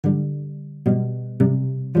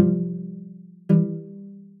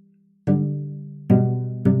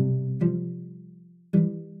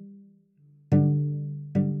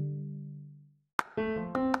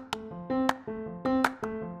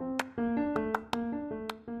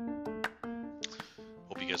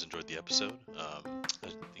guys enjoyed the episode. I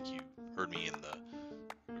think you heard me in the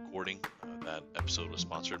recording. That episode was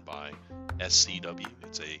sponsored by SCW.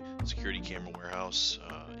 It's a security camera warehouse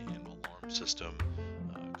and alarm system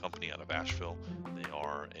company out of Asheville. They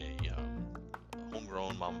are a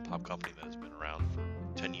homegrown mom and pop company that has been around for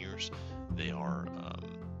 10 years. They are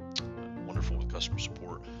wonderful with customer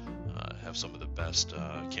support, have some of the best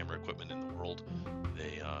camera equipment in the world.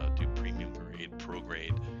 They do premium grade, pro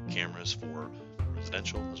grade cameras for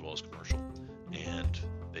residential as well as commercial, and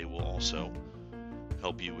they will also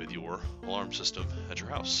help you with your alarm system at your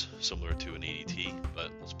house, similar to an ADT,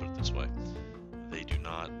 but let's put it this way. They do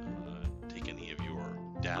not take any of your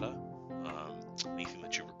data. Anything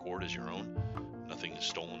that you record is your own. Nothing is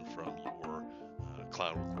stolen from your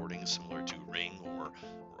cloud recordings, similar to Ring or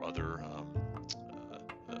other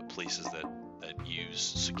places that use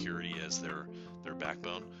security as their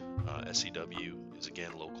backbone. SCW is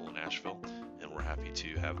again local in Asheville, and we're happy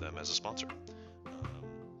to have them as a sponsor.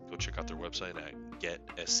 Go check out their website at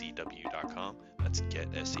getscw.com. That's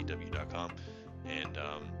getscw.com, and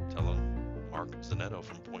tell them Mark Zanetto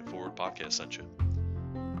from Point Forward Podcast sent you.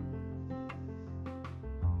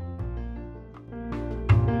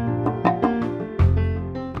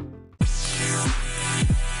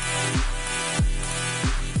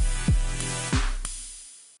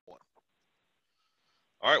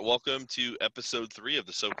 All right, welcome to episode 3 of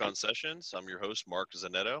the SoCon Sessions. I'm your host, Mark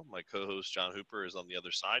Zanetto. My co-host, John Hooper, is on the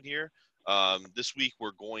other side here. This week,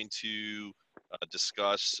 we're going to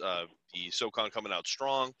discuss the SoCon coming out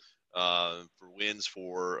strong for wins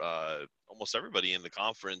for almost everybody in the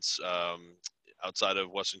conference outside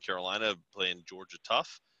of Western Carolina playing Georgia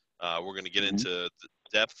tough. We're going to get into the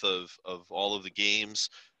depth of all of the games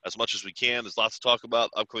as much as we can. There's lots to talk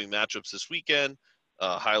about. Upcoming matchups this weekend.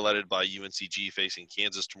 Highlighted by UNCG facing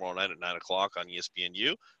Kansas tomorrow night at 9 o'clock on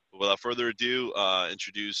ESPNU. But without further ado,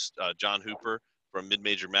 introduce John Hooper from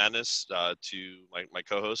Mid-Major Madness to my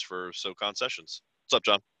co-host for SoCon Sessions. What's up,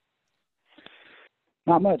 John?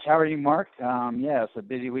 Not much. How are you, Mark? Yeah, it's a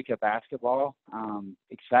busy week of basketball.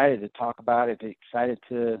 Excited to talk about it. Excited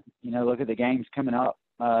to, look at the games coming up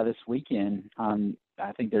this weekend.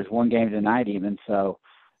 I think there's one game tonight even, so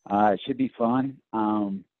it should be fun.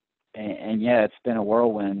 And yeah, it's been a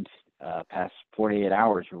whirlwind past 48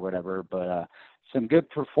 hours or whatever, but some good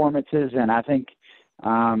performances, and I think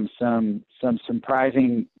some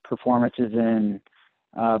surprising performances in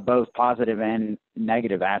both positive and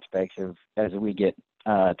negative aspects of as we get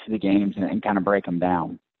to the games and kind of break them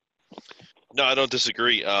down. No, I don't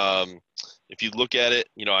disagree. If you look at it,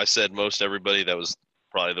 I said most everybody, that was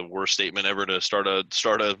probably the worst statement ever to start a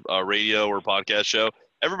radio or podcast show.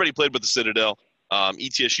 Everybody played with the Citadel.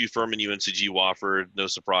 ETSU, Furman, UNCG, Wofford, no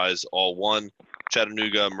surprise, all won.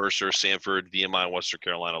 Chattanooga, Mercer, Sanford, VMI, and Western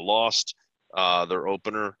Carolina lost their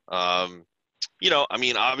opener.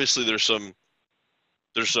 Obviously there's some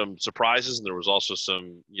surprises, and there was also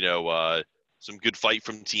some good fight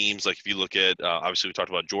from teams. Like if you look at, obviously we talked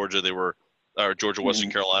about Georgia, Georgia,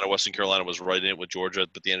 Western Carolina. Western Carolina was right in it with Georgia,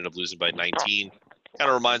 but they ended up losing by 19. Kind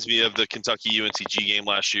of reminds me of the Kentucky UNCG game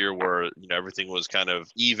last year where, everything was kind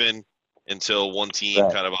of even until one team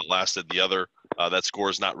kind of outlasted the other. That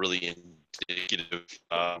score is not really indicative.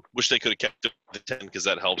 Wish they could have kept it to 10 because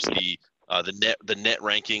that helps the net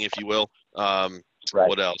ranking, if you will.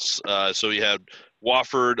 What else? So you had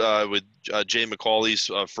Wofford with Jay McCauley's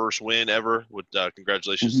first win ever. With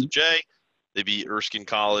congratulations to Jay. They beat Erskine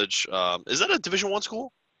College. Is that a Division I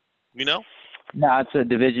school? No, it's a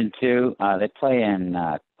Division II. They play in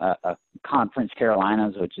a Conference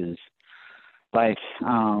Carolinas, which is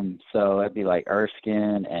so it'd be like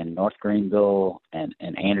Erskine and North Greenville and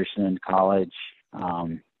Anderson College. A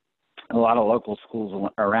lot of local schools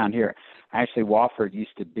around here. Actually, Wofford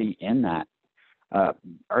used to be in that.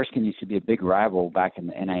 Erskine used to be a big rival back in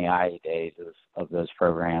the NAI days of those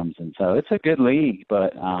programs. And so it's a good league,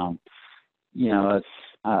 but, it's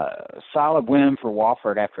a solid win for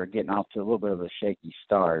Wofford after getting off to a little bit of a shaky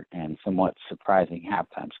start and somewhat surprising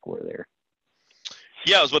halftime score there.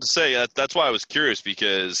 Yeah, I was about to say that's why I was curious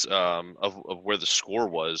because of where the score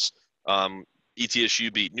was.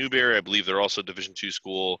 ETSU beat Newberry. I believe they're also a Division II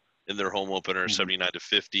school in their home opener,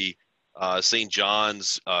 79-50. St.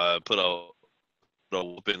 John's put a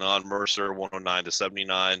whooping on Mercer,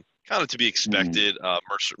 109-79. Kind of to be expected.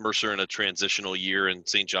 Mercer in a transitional year, and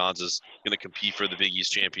St. John's is going to compete for the Big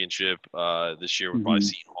East Championship this year with probably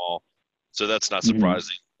Seton Hall. So that's not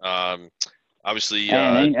surprising. Obviously,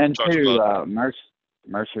 and too,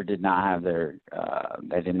 Mercer did not have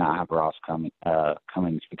they did not have Ross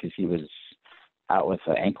Cummings because he was out with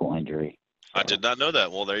an ankle injury. I did not know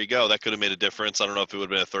that. Well, there you go. That could have made a difference. I don't know if it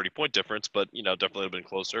would have been a 30-point difference, but definitely would have been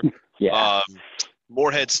closer. Yeah.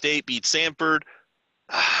 Morehead State beat Samford.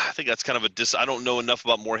 I think that's kind of I don't know enough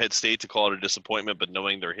about Morehead State to call it a disappointment, but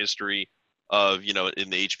knowing their history of, in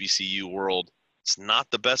the HBCU world, it's not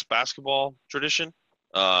the best basketball tradition.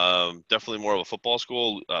 Definitely more of a football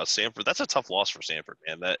school. Samford, that's a tough loss for Samford,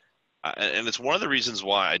 man. And it's one of the reasons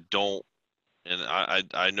why I don't, and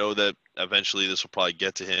I know that eventually this will probably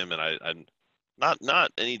get to him, and I'm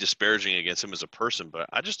not any disparaging against him as a person, but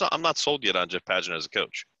I'm not sold yet on Jeff Pageant as a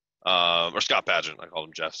coach, or Scott Pageant. I called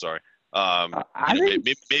him Jeff. Sorry. I think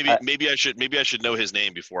Maybe I should know his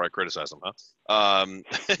name before I criticize him, huh?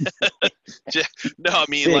 No, I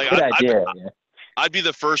mean, be a like, good idea. Yeah. I'd be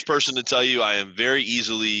the first person to tell you I am very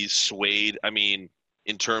easily swayed. I mean,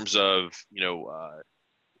 in terms of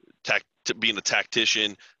being a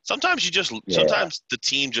tactician, sometimes sometimes the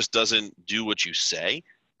team just doesn't do what you say,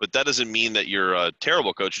 but that doesn't mean that you're a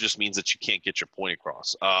terrible coach. It just means that you can't get your point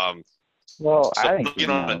across. Well, So I think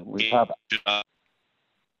we talk.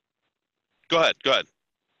 Go ahead.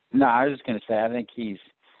 No, I was just going to say I think he's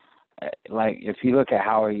like if you look at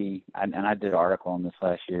how and I did an article on this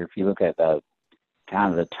last year. If you look at the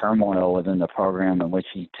kind of the turmoil within the program in which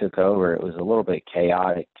he took over, it was a little bit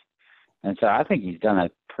chaotic. And so I think he's done a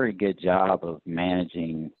pretty good job of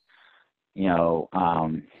managing,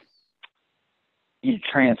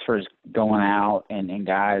 transfers going out and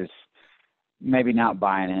guys maybe not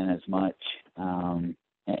buying in as much,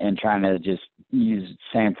 and trying to just use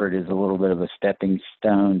Samford as a little bit of a stepping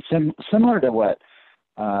stone, similar to what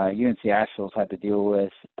UNC Asheville's had to deal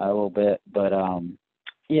with a little bit. But,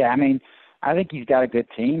 yeah, I mean, I think he's got a good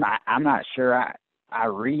team. I'm not sure. I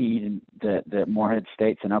read that Morehead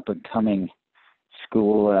State's an up-and-coming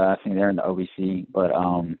school. I think they're in the OVC. But,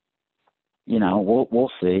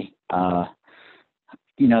 we'll see.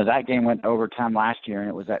 That game went overtime last year, and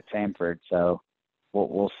it was at Samford. So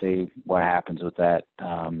we'll see what happens with that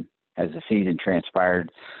as the season transpires.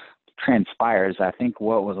 I think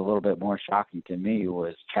what was a little bit more shocking to me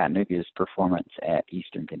was Chattanooga's performance at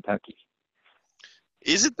Eastern Kentucky.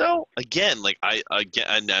 Is it though? Again,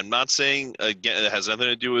 and I'm not saying it has nothing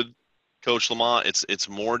to do with Coach Lamont. It's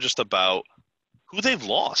more just about who they've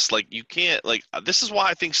lost. Like you can't this is why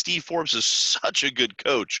I think Steve Forbes is such a good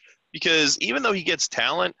coach, because even though he gets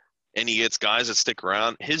talent and he gets guys that stick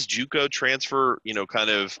around, his JUCO transfer, kind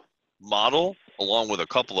of model along with a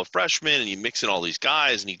couple of freshmen, and you mix in all these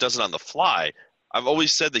guys and he does it on the fly. I've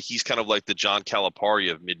always said that he's kind of like the John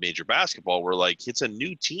Calipari of mid-major basketball, where it's a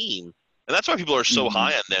new team. And that's why people are so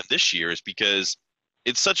high on them this year, is because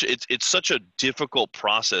it's such a difficult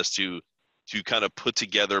process to kind of put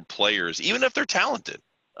together players, even if they're talented.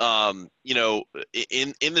 In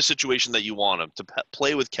the situation that you want them to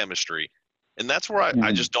play with chemistry, and that's where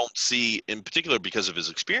I just don't see, in particular because of his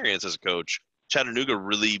experience as a coach, Chattanooga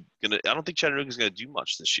really gonna. I don't think Chattanooga's gonna do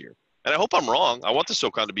much this year, and I hope I'm wrong. I want the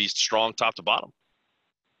SoCon to be strong top to bottom.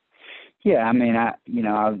 Yeah, I mean,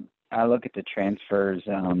 I look at the transfers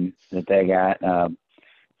that they got.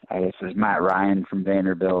 I guess there's Matt Ryan from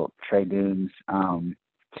Vanderbilt, Trey Dooms. I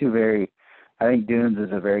think Dooms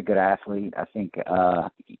is a very good athlete. I think, I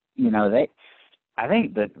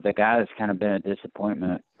think the guy that's kind of been a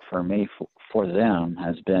disappointment for me for them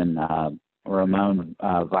has been Ramon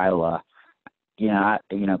Viola.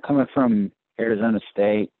 Coming from Arizona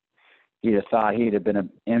State, you'd have thought he'd have been an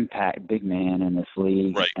impact big man in this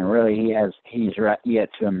league, right. And really he's yet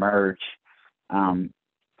to emerge from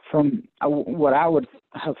what I would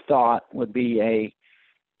have thought would be a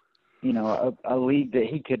league that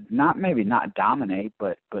he could maybe not dominate,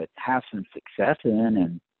 but have some success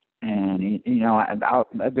in, and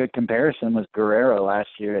a good comparison was Guerrero last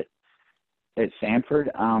year at Samford.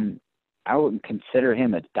 I wouldn't consider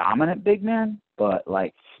him a dominant big man, but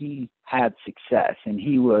he had success and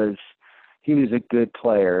he was a good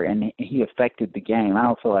player and he affected the game. I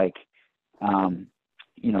don't feel like,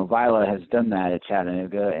 Viola has done that at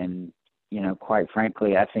Chattanooga, and, quite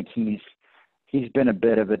frankly, I think he's been a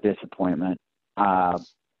bit of a disappointment. But,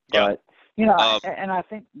 and I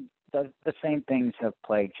think the same things have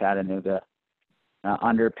plagued Chattanooga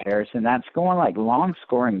under Paris, and that's going long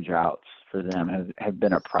scoring droughts for them have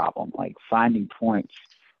been a problem, finding points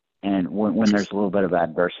and when there's a little bit of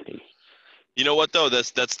adversity. You know what though?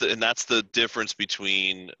 That's the difference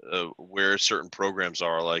between where certain programs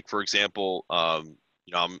are. Like for example, I'm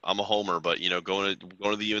a homer, but going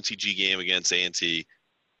to the UNCG game against A&T,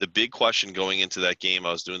 the big question going into that game,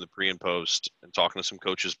 I was doing the pre and post and talking to some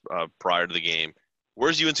coaches prior to the game.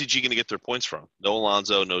 Where's UNCG going to get their points from? No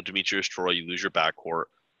Alonzo, no Demetrius Troy. You lose your backcourt.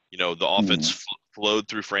 The offense flowed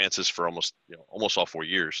through Francis for almost all 4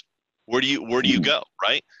 years. where do you go,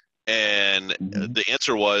 right? And Mm-hmm. the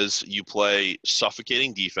answer was you play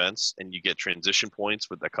suffocating defense and you get transition points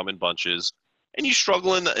that come in bunches, and you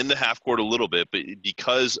struggle in the half court a little bit, but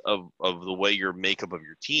because of the way your makeup of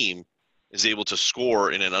your team is able to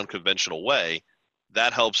score in an unconventional way,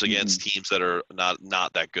 that helps Mm-hmm. against teams that are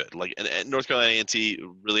not that good. Like and North Carolina A&T,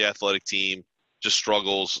 really athletic team, just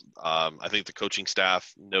struggles. I think the coaching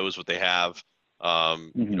staff knows what they have.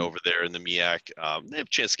 Mm-hmm. Over there in the MEAC, they have a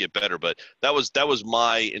chance to get better, but that was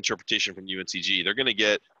my interpretation from UNCG. They're going to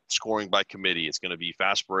get scoring by committee. It's going to be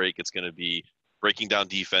fast break. It's going to be breaking down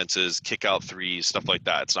defenses, kick out threes, stuff like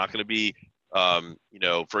that. It's not going to be,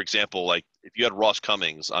 for example, like if you had Ross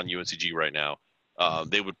Cummings on UNCG right now,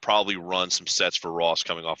 they would probably run some sets for Ross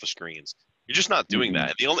coming off of screens. You're just not doing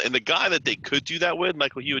Mm-hmm. that. And the guy that they could do that with,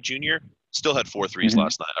 Michael Hewitt Jr., still had 4 threes Mm-hmm.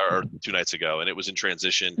 last night or 2 nights ago, and it was in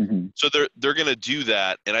transition. Mm-hmm. So they're going to do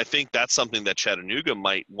that, and I think that's something that Chattanooga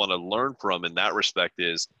might want to learn from in that respect.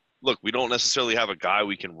 Is look, we don't necessarily have a guy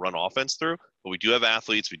we can run offense through, but we do have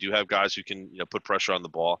athletes. We do have guys who can put pressure on the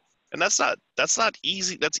ball, and that's not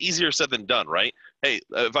easy. That's easier said than done, right? Hey,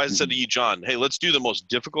 if I said Mm-hmm. to you, John, hey, let's do the most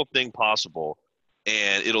difficult thing possible,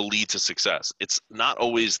 and it'll lead to success. It's not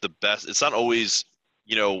always the best. It's not always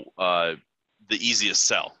the easiest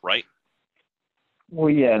sell, right? Well,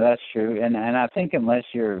 yeah, that's true, and I think unless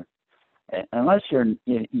you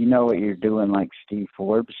know what you're doing, like Steve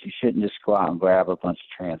Forbes, you shouldn't just go out and grab a bunch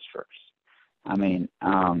of transfers. I mean,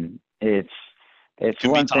 it's Can be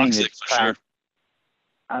one thing to toxic for try. sure.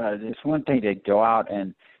 It's one thing to go out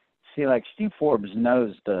and see, like Steve Forbes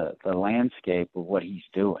knows the landscape of what he's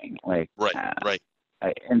doing, like, Right, right.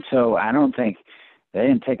 and so I don't think they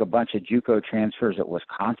didn't take a bunch of JUCO transfers at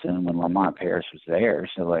Wisconsin when Lamont Paris was there.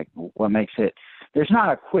 So, like, what makes it? There's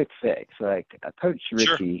not a quick fix. Like Coach Sure.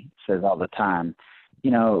 Ritchie says all the time,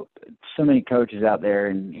 so many coaches out there,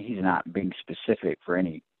 and he's not being specific for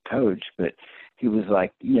any coach, but he was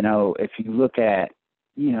like, if you look at,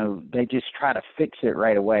 they just try to fix it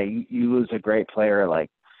right away. You lose a great player like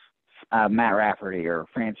Matt Rafferty or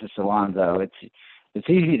Francis Alonso. It's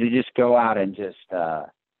easy to just go out and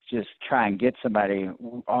just try and get somebody.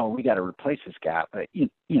 Oh, we got to replace this guy, but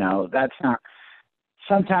that's not.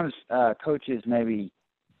 Sometimes coaches maybe.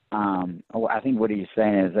 I think what he's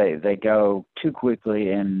saying is they go too quickly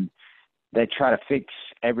and they try to fix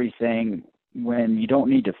everything when you don't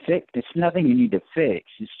need to fix. It's nothing you need to fix.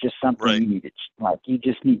 It's just something Right. you need to You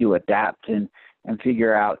just need to adapt and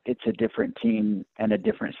figure out it's a different team and a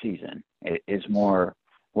different season. It is more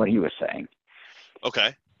what he was saying.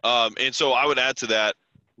 Okay. And so I would add to that.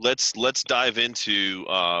 Let's dive into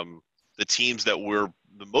the teams that we're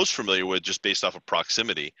the most familiar with, just based off of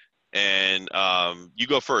proximity. And you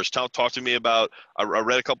go first. Talk to me about. I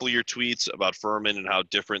read a couple of your tweets about Furman and how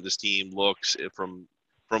different this team looks from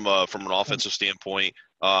an offensive standpoint.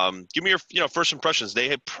 Give me your first impressions. They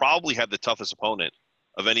have probably had the toughest opponent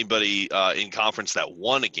of anybody in conference that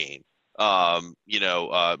won a game. Mercer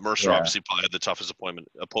Yeah. obviously probably had the toughest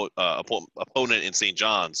opponent in St.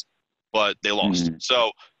 John's, but they lost. Mm-hmm.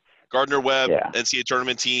 So Gardner-Webb Yeah. NCAA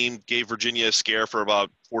tournament team gave Virginia a scare for about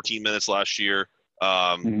 14 minutes last year.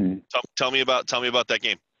 Mm-hmm. Tell me about that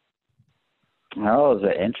game. Well, it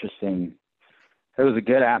was interesting. It was a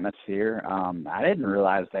good atmosphere. I didn't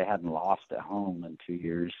realize they hadn't lost at home in 2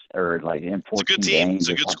 years, or like in It's a good 14 team. games It's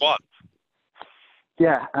a or good something. squad.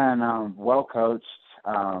 Yeah, and well coached.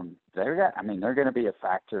 They're going to be a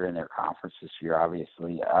factor in their conference this year.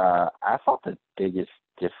 Obviously, I thought the biggest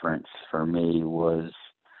difference for me was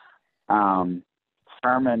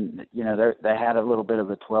Furman. They had a little bit of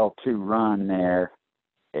a 12-2 run there,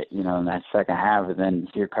 in that second half, and then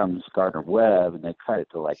here comes Gardner-Webb, and they cut it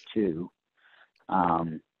to like 2,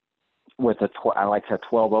 with a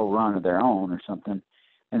 12-0 run of their own or something.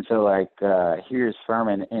 And so, here's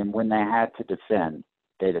Furman, and when they had to defend,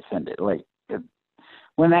 they defended. Like,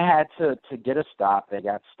 when they had to get a stop, they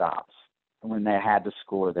got stops. And when they had to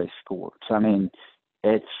score, they scored. So, I mean,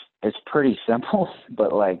 it's pretty simple,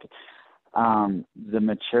 but, the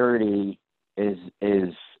maturity is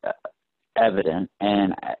evident.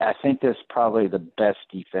 And I think this is probably the best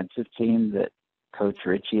defensive team that Coach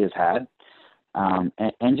Ritchie has had.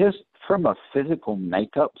 And just from a physical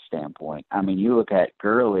makeup standpoint, I mean, you look at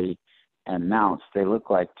Gurley and Mounts, they look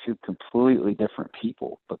like two completely different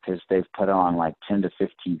people because they've put on like 10 to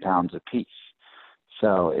 15 pounds apiece.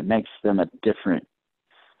 So it makes them a different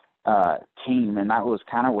team. And that was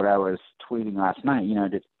kind of what I was tweeting last night,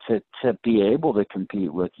 to be able to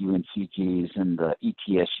compete with UNCGs and the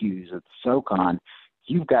ETSUs of the SoCon,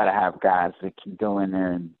 you've got to have guys that can go in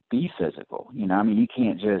there and be physical. I mean, you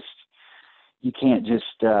can't just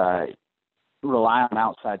rely on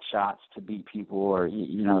outside shots to beat people, or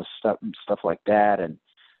stuff like that. And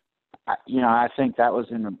I think that was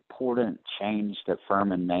an important change that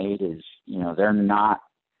Furman made. Is they're not.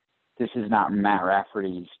 This is not Matt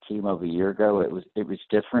Rafferty's team of a year ago. It was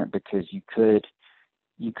different because you could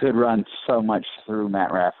run so much through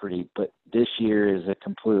Matt Rafferty, but this year is a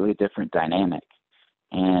completely different dynamic.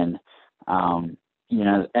 And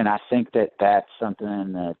and I think that's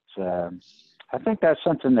something that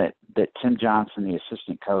Tim Johnson, the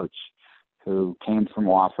assistant coach, who came from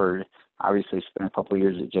Wofford, obviously spent a couple of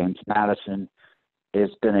years at James Madison, has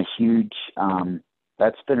been a huge.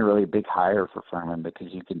 That's been a really big hire for Furman,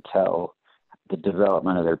 because you can tell the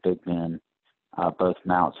development of their big men, both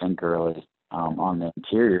Mounts and Gurley, on the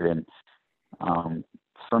interior. And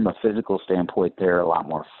from a physical standpoint, they're a lot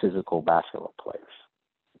more physical basketball players.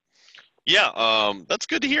 Yeah, that's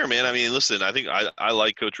good to hear, man. I mean, listen, I think I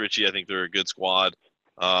like Coach Ritchie. I think they're a good squad.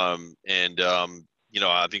 I think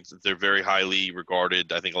that they're very highly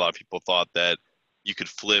regarded. I think a lot of people thought that you could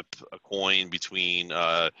flip a coin between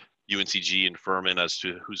UNCG and Furman as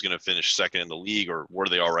to who's going to finish second in the league or where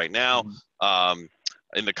they are right now. Mm-hmm.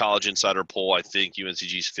 In the College Insider poll, I think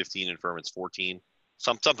UNCG's 15 and Furman's 14,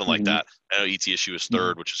 something like that. I know ETSU is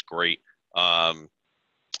third, which is great. I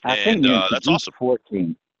think that's awesome.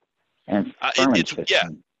 14. And Furman's 15. Yeah.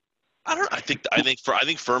 I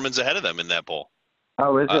think Furman's ahead of them in that poll.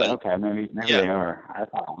 Oh, is it? Okay, maybe they are.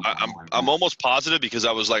 I'm almost positive, because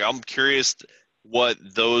I was like, I'm curious what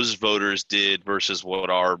those voters did versus what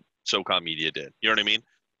our SoCon media did. You know what I mean?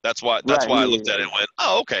 That's why I looked at it and went,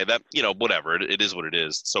 oh, okay, that whatever. It is what it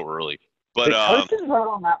is. It's so early. But the coaches vote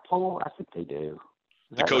on that poll? I think they do.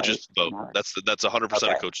 The coaches vote. Right? That's 100%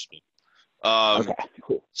 okay. of coaches vote. Okay,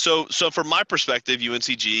 cool. So from my perspective,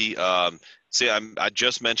 UNCG. I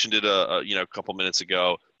just mentioned it a couple minutes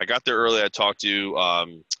ago. I got there early. I talked to a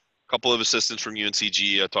couple of assistants from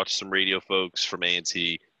UNCG. I talked to some radio folks from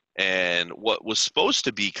A&T, and what was supposed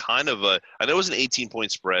to be kind of I know it was an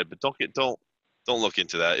 18-point spread, but don't look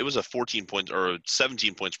into that. It was a 14-point or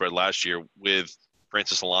 17-point spread last year with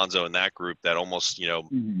Francis Alonso in that group that almost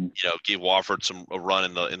gave Wofford a run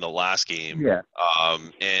in the last game. Yeah.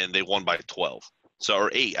 And they won by 12.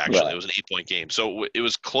 Or 8 actually. Right. It was an 8-point game. So it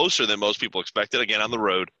was closer than most people expected. Again, on the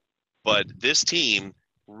road, but this team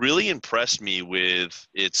really impressed me with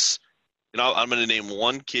its. I'm going to name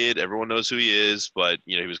one kid. Everyone knows who he is, but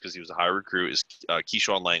he was because he was a high recruit. Is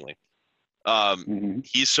Keyshawn Langley.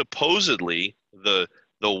 He's supposedly the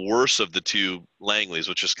worst of the two Langleys,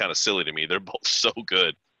 which is kind of silly to me. They're both so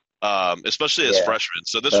good, especially as freshmen.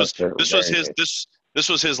 So this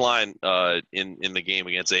was his line in the game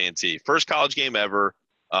against A&T. First college game ever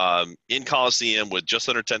in Coliseum with just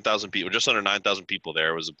under 10,000 people, just under 9,000 people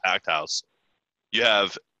there. It was a packed house. You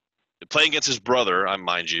have playing against his brother,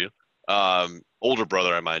 older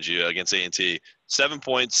brother, against A&T. 7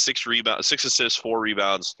 points, 6 rebounds, 6 assists, 4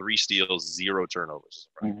 rebounds, 3 steals, 0 turnovers.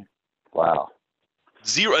 Wow.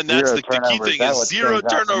 0, and that's the key thing is 0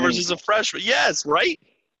 turnovers as a freshman. Yes, right?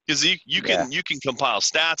 Because you can compile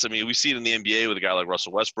stats. I mean, we see it in the NBA with a guy like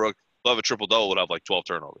Russell Westbrook. He'll have a triple-double, would have like 12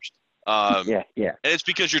 turnovers. Yeah. And it's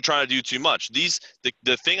because you're trying to do too much.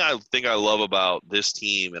 The thing I think I love about this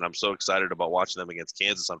team, and I'm so excited about watching them against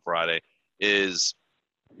Kansas on Friday, is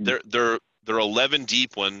they're 11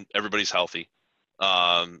 deep when everybody's healthy.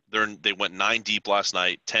 They went 9 deep last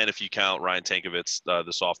night, 10 if you count Ryan Tankovitz,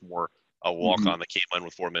 the sophomore walk-on that came in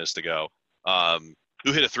with 4 minutes to go.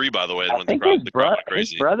 Who hit a 3, by the way, when the crowd went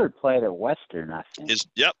crazy. His brother played at Western, I think.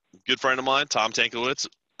 Good friend of mine, Tom Tankowitz,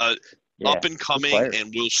 up and coming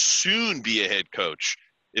and will soon be a head coach.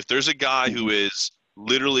 If there's a guy who is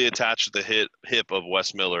literally attached to the hip of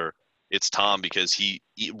Wes Miller, it's Tom, because he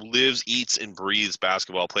lives, eats, and breathes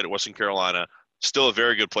basketball. Played at Western Carolina, still a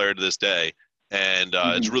very good player to this day, and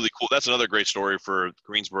it's really cool. That's another great story for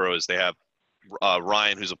Greensboro is they have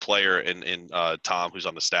Ryan, who's a player, and Tom, who's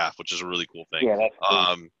on the staff, which is a really cool thing. Yeah, that's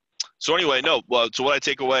cool. So anyway, so what I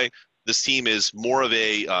take away, this team is more of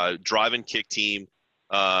a drive and kick team.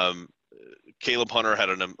 Caleb Hunter had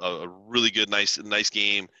a really good, nice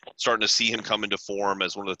game. Starting to see him come into form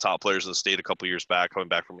as one of the top players in the state a couple years back, coming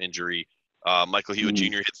back from injury. Michael Hewitt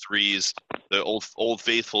Jr. hit 3s. The old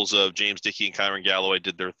faithfuls of James Dickey and Kyron Galloway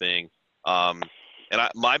did their thing. And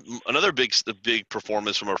another big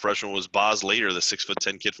performance from our freshman was Bas Later, the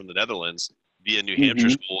 6'10" kid from the Netherlands, via New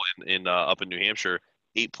Hampshire school up in New Hampshire.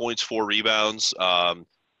 8 points, 4 rebounds.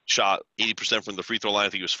 Shot 80% from the free throw line. I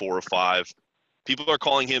think it was 4 or 5. People are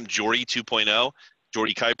calling him Jordy 2.0,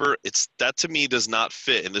 Jordy Kuiper. That to me does not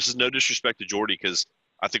fit. And this is no disrespect to Jordy, because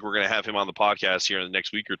I think we're going to have him on the podcast here in the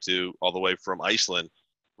next week or two, all the way from Iceland.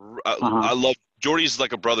 I love Jordy's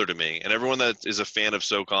like a brother to me, and everyone that is a fan of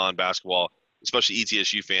SoCon basketball, especially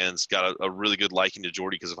ETSU fans, got a really good liking to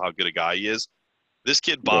Jordy because of how good a guy he is. This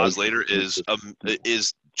kid Yeah, Boz later is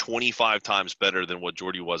 25 times better than what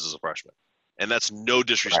Jordy was as a freshman, and that's no right.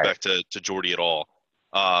 disrespect to Jordy at all.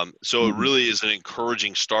 So it Mhm. really is an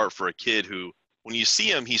encouraging start for a kid who, when you see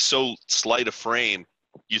him, he's so slight a frame.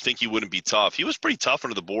 You think he wouldn't be tough. He was pretty tough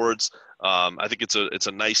under the boards. I think it's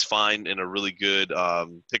a nice find and a really good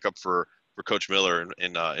pickup for Coach Miller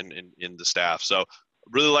and the staff. So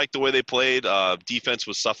really like the way they played. Defense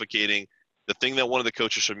was suffocating. The thing that one of the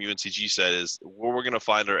coaches from UNCG said is where we're going to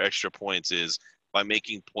find our extra points is by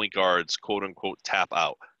making point guards quote unquote tap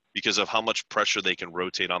out because of how much pressure they can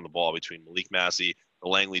rotate on the ball between Malik Massey, the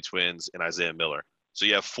Langley twins, and Isaiah Miller. So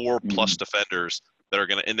you have 4+ Mhm. defenders that are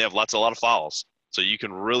going to, and they have a lot of fouls. So you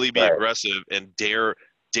can really be Right. aggressive and dare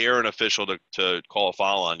an official to call a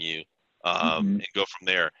foul on you, Mhm. and go from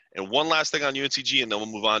there. And one last thing on UNCG, and then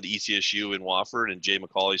we'll move on to ETSU in Wofford and Jay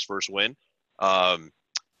McCauley's first win. Um,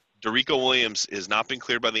 Dorico Williams has not been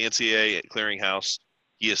cleared by the NCAA clearinghouse.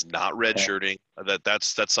 He is not Okay. redshirting.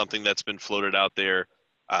 That's something that's been floated out there.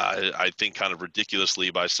 I think kind of ridiculously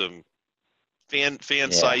by some fan Yeah,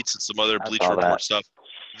 sites and some other I Bleacher saw that. Report stuff.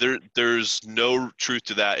 There's no truth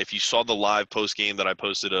to that. If you saw the live post game that I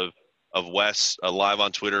posted of Wes live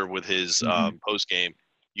on Twitter with his Mhm. post game,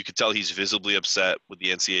 you could tell he's visibly upset with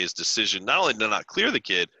the NCAA's decision, not only to not clear the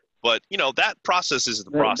kid, but that process is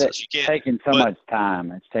the That process. You can't. taking so But much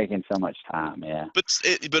time. It's taking so much time. Yeah.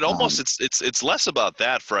 but almost Um. it's less about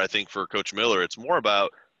that for I think for Coach Miller. It's more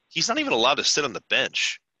about he's not even allowed to sit on the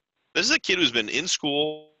bench. This is a kid who's been in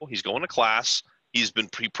school. He's going to class. He's been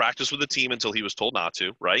pre-practice with the team until he was told not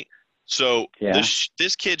to, right? So Yeah.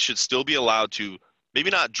 this kid should still be allowed to maybe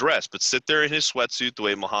not dress, but sit there in his sweatsuit the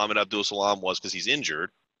way Muhammad Abdul Salam was because he's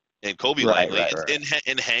injured, and Kobe Right. Langley, Right. Right.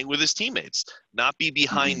 and hang with his teammates, not be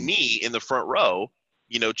behind Mhm. me in the front row,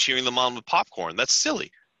 cheering them on with popcorn. That's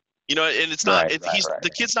silly. And it's not. Right. Right. He's Right. the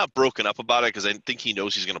kid's not broken up about it because I think he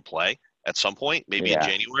knows he's going to play at some point, maybe in Yeah.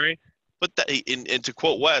 January. But and to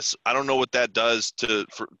quote Wes, I don't know what that does That's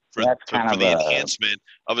kind for of the a. enhancement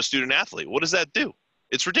of a student athlete. What does that do?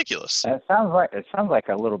 It's ridiculous. It sounds like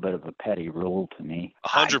a little bit of a petty rule to me. A I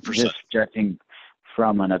hundred just percent. judging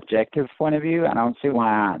from an objective point of view, I don't see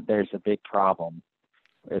why there's a big problem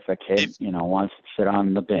if a kid, If wants to sit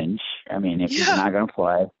on the bench. I mean, if he's yeah, not going to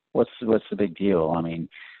play, what's the big deal? I mean,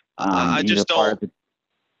 I he's a just part don't. of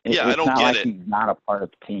the. Yeah, I It's don't not get like it. he's not a part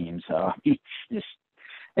of the team. So it's,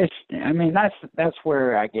 it's. I mean, that's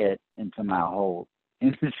where I get into my whole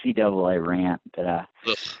NCAA rant that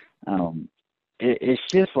Ugh. um, it's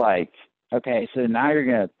just like, okay, so now you're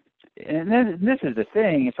gonna, and this is the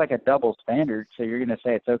thing. It's like a double standard. So you're gonna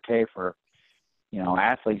say it's okay for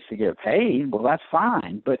athletes to get paid. Well, that's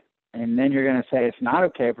fine, but and then you're gonna say it's not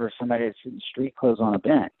okay for somebody to sit in street clothes on a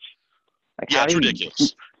bench. Like, Yeah, how it's do you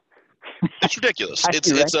ridiculous. It's ridiculous. how do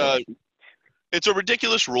you regulate? It's a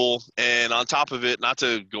ridiculous rule, and on top of it, not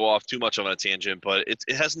to go off too much on a tangent, but it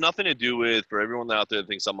has nothing to do with for everyone out there that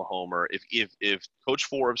thinks I'm a homer. If Coach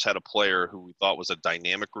Forbes had a player who we thought was a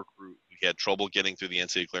dynamic recruit who had trouble getting through the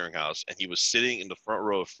NCAA clearinghouse, and he was sitting in the front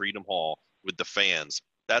row of Freedom Hall with the fans,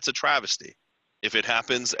 that's a travesty. If it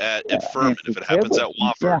happens at Furman, if Anthony it happens Tibble, at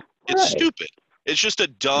Wofford, yeah, it's right, stupid. It's just a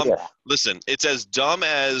dumb. yeah, Listen, it's as dumb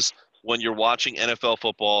as when you're watching NFL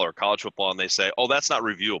football or college football and they say, "Oh, that's not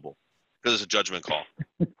reviewable." Because it's a judgment call.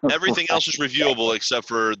 Everything right, else is reviewable exactly. except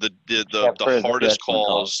for the Except the for the hardest judgment call,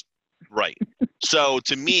 calls. Right. So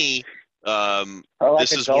to me, or like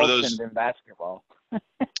this is one of adults those. in basketball at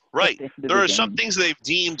Right. the end of There the are some game. things they've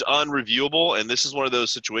deemed unreviewable, and this is one of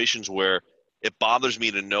those situations where it bothers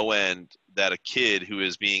me to no end that a kid who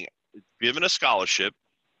is being given a scholarship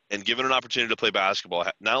and given an opportunity to play basketball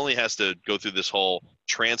not only has to go through this whole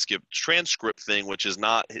transcript thing, which is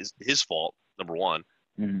not his fault. Number one,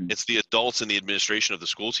 Mm, it's the adults in the administration of the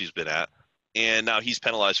schools he's been at, and now he's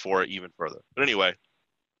penalized for it even further. But anyway,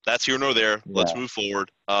 that's here nor there. Let's yeah. move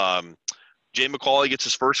forward. Jay McCauley gets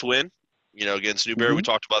his first win, against Newberry. We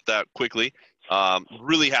Hmm. talked about that quickly.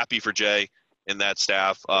 Really happy for Jay and that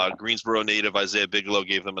staff. Yeah. Greensboro native Isaiah Bigelow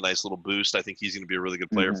gave them a nice little boost. I think he's going to be a really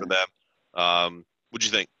good player for Hmm. them. What'd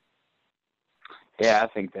you think? Yeah, I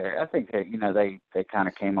think that they kind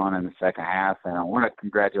of came on in the second half, and I want to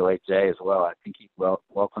congratulate Jay as well. I think he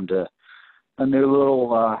welcomed a new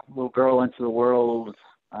little girl into the world.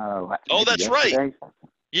 Oh, Maybe that's right. yesterday.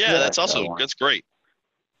 Yeah, Yeah, that's so I also want to that's great.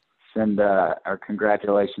 send our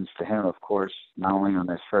congratulations to him, of course, not only on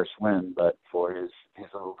his first win, but for his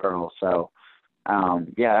little girl. So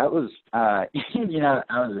yeah, that was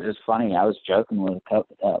it was funny. I was joking with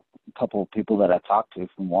a couple of people that I talked to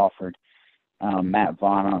from Wofford, Matt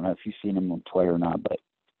Vaughn. I don't know if you've seen him on Twitter or not, but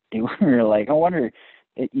we were like, I wonder,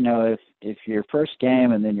 if your first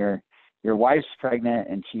game and then your wife's pregnant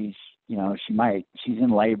and she's in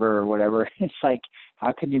labor or whatever. It's like,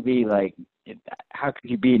 how could you be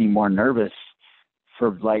any more nervous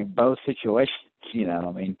for like both situations?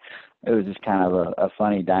 I mean, it was just kind of a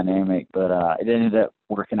funny dynamic, but it ended up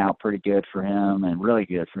working out pretty good for him and really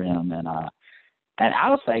good for him. And I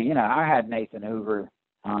would say, I had Nathan Hoover.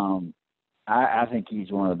 I think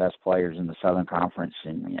he's one of the best players in the Southern Conference,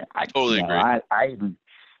 and I totally agree.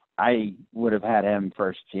 I would have had him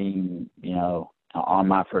first team, on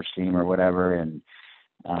my first team or whatever. And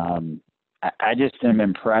I just am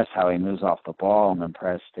impressed how he moves off the ball. I'm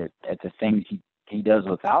impressed at the things he does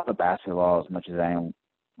without the basketball as much as I am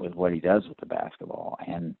with what he does with the basketball.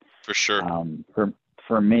 And for sure,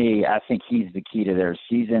 for me, I think he's the key to their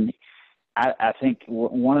season. I think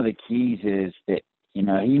one of the keys is that, he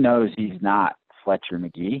knows he's not Fletcher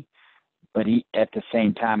McGee, but at the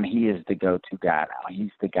same time, he is the go-to guy now.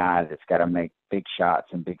 He's the guy that's got to make big shots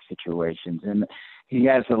in big situations. And he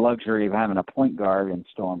has the luxury of having a point guard in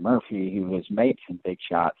Storm Murphy who has made some big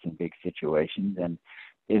shots in big situations and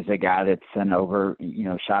is a guy that's shot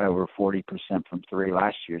over 40% from three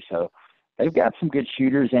last year. So they've got some good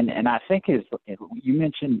shooters. And I think you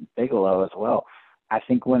mentioned Bigelow as well. I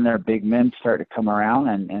think when their big men start to come around,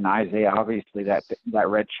 and Isaiah, obviously that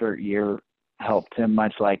redshirt year helped him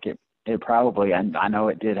much like it probably, and I know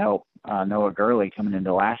it did help Noah Gurley coming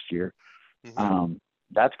into last year. Mm-hmm.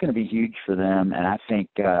 That's going to be huge for them. And I think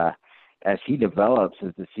as he develops,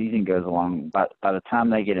 as the season goes along, by the time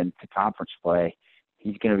they get into conference play,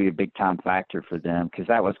 he's going to be a big-time factor for them, because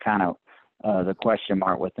that was kind of the question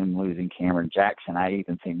mark with them losing Cameron Jackson. I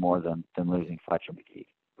even think more than losing Fletcher McGee.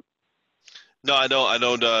 No, I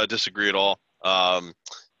don't disagree at all. I'm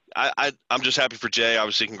just happy for Jay.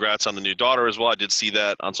 Obviously, congrats on the new daughter as well. I did see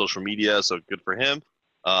that on social media, so good for him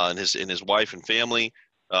and his wife and family.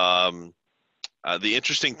 The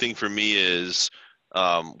interesting thing for me is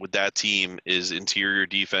with that team is interior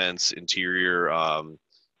defense, interior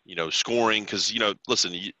scoring. Because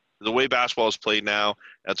listen, the way basketball is played now,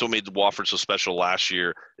 that's what made Wofford so special last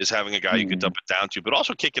year, is having a guy you could dump it down to, but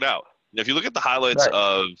also kick it out. If you look at the highlights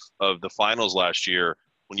of the finals last year,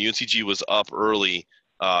 when UNCG was up early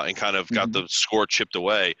and kind of got the score chipped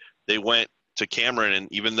away, they went to Cameron,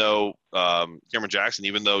 and even though Cameron Jackson,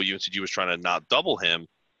 even though UNCG was trying to not double him,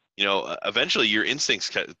 eventually your instincts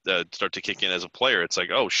start to kick in as a player. It's like,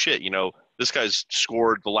 oh shit, this guy's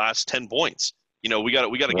scored the last 10 points. We got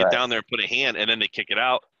to get down there and put a hand, and then they kick it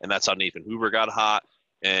out, and that's how Nathan Hoover got hot,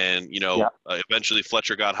 and eventually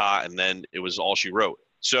Fletcher got hot, and then it was all she wrote.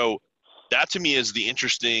 So that to me is the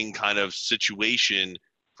interesting kind of situation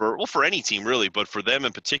for any team really, but for them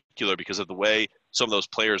in particular because of the way some of those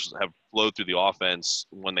players have flowed through the offense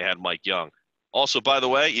when they had Mike Young. Also, by the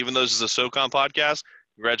way, even though this is a SoCon podcast,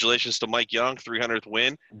 congratulations to Mike Young, 300th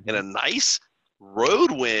win and a nice road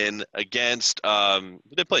win against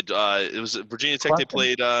they played it was Virginia Tech.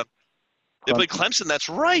 Clemson. They played Clemson. That's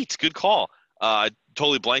right. Good call. I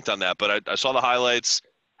totally blanked on that, but I saw the highlights.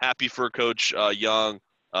 Happy for Coach Young.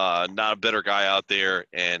 Not a better guy out there,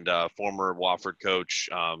 and former Wofford coach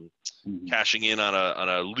cashing in on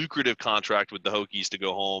a lucrative contract with the Hokies to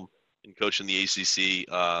go home and coach in the ACC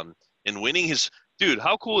and winning his – dude,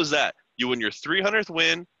 how cool is that? You win your 300th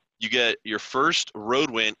win, you get your first road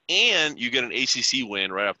win, and you get an ACC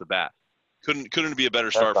win right off the bat. Couldn't be a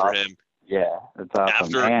better start for him. Yeah, that's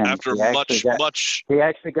awesome. After much. He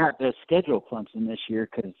actually got to schedule Clemson this year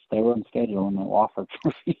because they wouldn't schedule him at Wofford.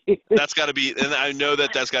 That's got to be, and I know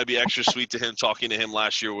that's got to be extra sweet to him. Talking to him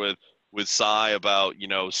last year with Cy about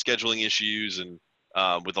scheduling issues and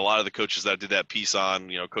with a lot of the coaches that I did that piece on,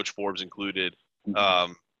 Coach Forbes included.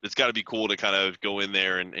 It's got to be cool to kind of go in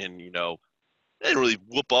there and they didn't really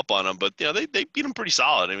whoop up on them, but they beat them pretty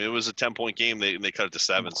solid. I mean, it was a 10-point game. They cut it to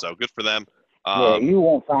 7, so good for them. Yeah, you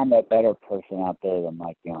won't find a better person out there than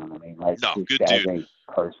Mike Young. I mean, good dude.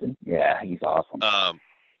 Person. Yeah, he's awesome.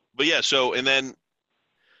 But yeah, so and then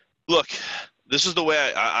look, this is the way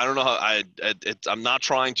I don't know how I'm not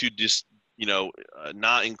trying to just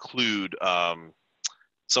not include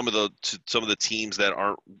some of the teams that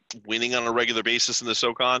aren't winning on a regular basis in the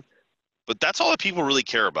SoCon, but that's all that people really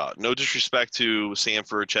care about. No disrespect to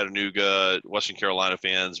Sanford, Chattanooga, Western Carolina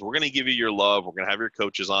fans. We're going to give you your love. We're going to have your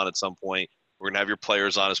coaches on at some point. We're going to have your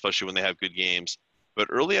players on, especially when they have good games. But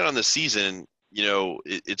early on in the season,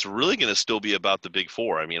 it's really going to still be about the Big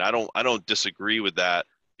Four. I mean, I don't disagree with that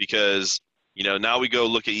because, now we go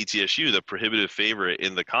look at ETSU, the prohibitive favorite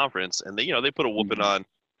in the conference, and they put a whooping on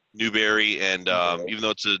Newberry, and even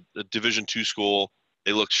though it's a Division II school,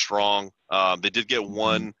 They look strong. They did get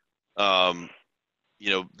one.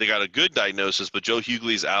 They got a good diagnosis, but Joe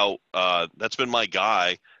Hughley's out. That's been my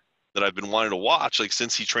guy that I've been wanting to watch like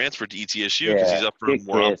since he transferred to ETSU because he's Yeah, up from good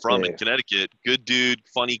where I'm kid from in too. Connecticut. Good dude,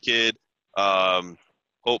 funny kid.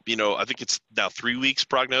 Hope I think it's now 3 weeks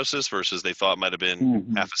prognosis versus they thought it might have been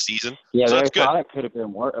Hmm. half a season. Yeah, So they that's good. thought it could have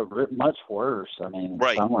been much worse. I mean,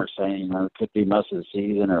 Right. some were saying it could be most of the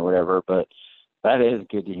season or whatever, but that is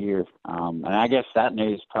good to hear. And I guess that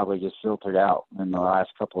news probably just filtered out in the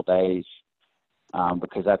last couple of days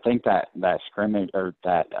because I think that scrimmage or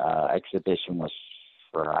that exhibition was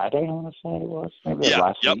Friday. I want to say it was maybe it was Yeah.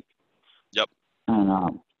 last Yep. week. Yep.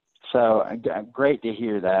 And so great to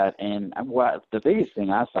hear that. And what the biggest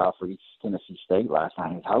thing I saw for East Tennessee State last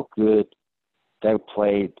night is how good they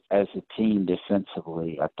played as a team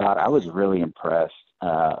defensively. I thought I was really impressed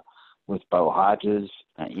with Bo Hodges.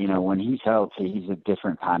 When he's healthy, he's a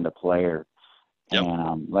different kind of player. Yep.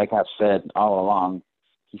 And like I've said all along,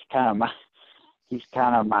 he's kind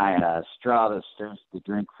of my straw that stirs the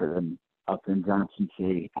drink for them up in Johnson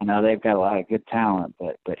City. I know they've got a lot of good talent,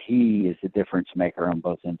 but he is the difference maker on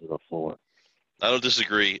both ends of the floor. I don't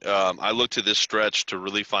disagree. I look to this stretch to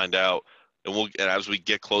really find out, and as we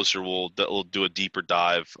get closer, we'll do a deeper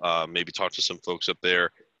dive. Maybe talk to some folks up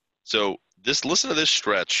there. So listen to this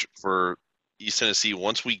stretch for East Tennessee.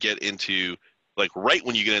 Once we get into right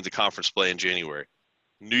when you get into conference play in January,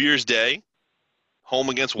 New Year's Day, home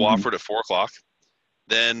against Mm-hmm. Wofford at 4 o'clock.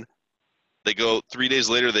 Then they go 3 days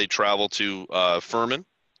later. They travel to Furman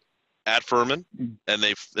at Furman, and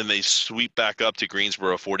they sweep back up to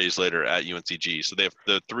Greensboro 4 days later at UNCG. So they have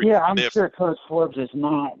the three. Yeah, I'm sure Coach Forbes is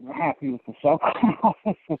not happy with the Southern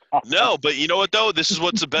office. No, but you know what though? This is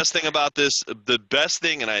what's the best thing about this. The best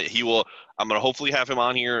thing, and I'm gonna hopefully have him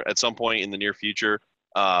on here at some point in the near future.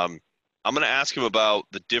 I'm gonna ask him about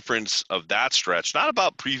the difference of that stretch, not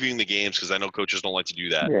about previewing the games because I know coaches don't like to do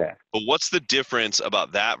that. Yeah. But what's the difference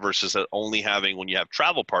about that versus only having when you have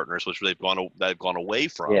travel partners, which they've gone away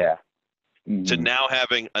from, Yeah. to Mm-hmm. now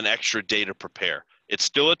having an extra day to prepare? It's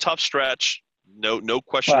still a tough stretch, no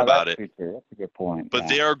question Well, about that's it. true too. That's a good point. But Yeah.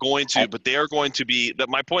 they are going to be that.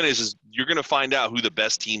 My point is you're going to find out who the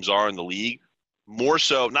best teams are in the league. More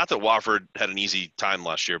so, not that Wofford had an easy time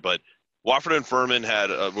last year, but Wofford and Furman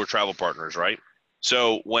were travel partners, right?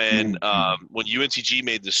 So when UNCG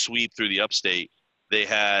made the sweep through the Upstate, they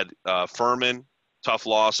had Furman, tough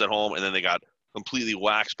loss at home, and then they got completely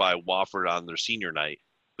waxed by Wofford on their senior night.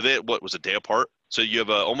 But what was a day apart? So you have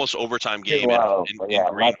a almost overtime game Well, in less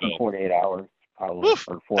than Greenville. 48 hours, probably, Woof,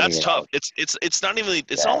 or that's 48 tough. hours. It's not even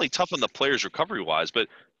it's not Yeah. only tough on the players recovery wise, but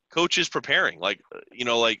coaches preparing.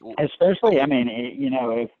 Especially, I mean,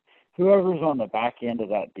 if whoever's on the back end of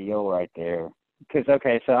that deal right there, because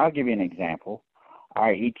so I'll give you an example. All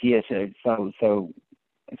right, ETS. So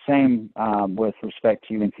same with respect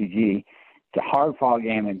to UNCG. It's a hard-fought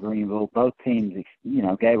game in Greenville. Both teams,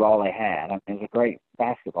 gave all they had. I mean, it was a great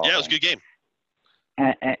basketball Yeah, it was a game. good game.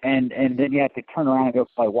 And then you have to turn around and go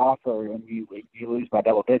play Wofford, and you lose by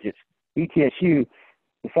double digits. ETSU,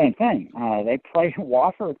 the same thing. They play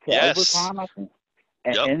Wofford to overtime, I think,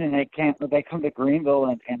 and then they come to Greenville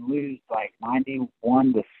and lose like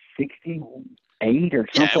 91-68 or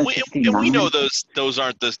something. And we know those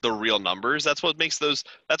aren't the real numbers. That's what makes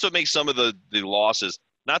some of the losses.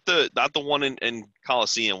 Not the one in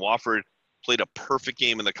Coliseum. Wofford played a perfect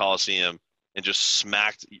game in the Coliseum and just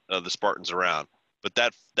smacked the Spartans around. But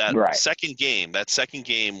that right. second game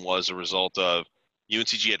was a result of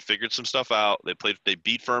UNCG had figured some stuff out. They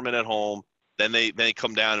beat Furman at home. Then they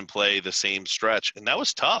come down and play the same stretch, and that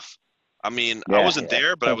was tough. I mean, I wasn't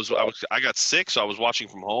there, but I got sick, so I was watching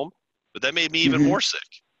from home. But that made me even more sick.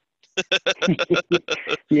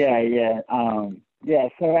 Yeah.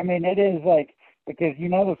 So I mean, it is like because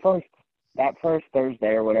that first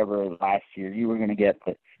Thursday or whatever last year, you were going to get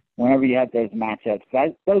whenever you had those matchups,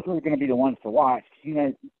 those were going to be the ones to watch.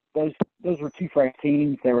 Those were two fresh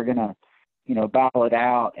teams. They were going to, battle it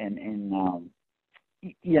out. And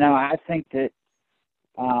I think that,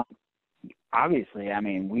 obviously, I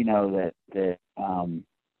mean, we know that it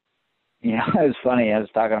was funny. I was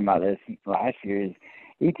talking about this last year is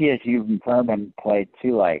ETSU and Furman played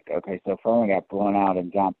so Furman got blown out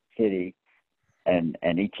in Johnson City and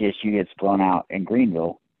ETSU gets blown out in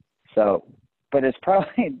Greenville. So, but they're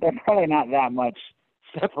probably not that much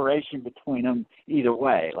separation between them either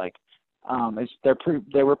way. Like,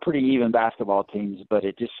 they were pretty even basketball teams, but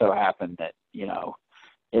it just so happened that,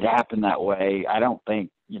 it happened that way. I don't think,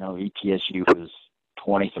 ETSU was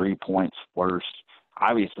 23 points worse.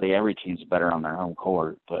 Obviously every team's better on their home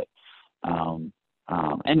court, but,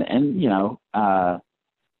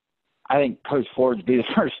 I think Coach Ford would be the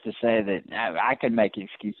first to say that I can make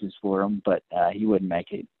excuses for him, but he wouldn't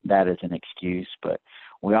make that as an excuse. But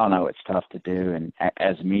we all know it's tough to do, and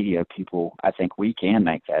as media people, I think we can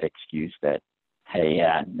make that excuse that, hey,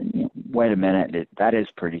 wait a minute, that is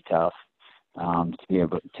pretty tough to be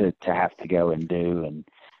able to have to go and do. And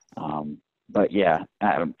but yeah,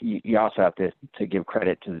 you also have to give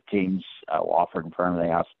credit to the teams, Wofford and Furman.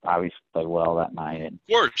 They obviously played well that night. And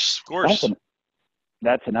of course.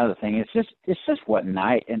 That's another thing. It's just what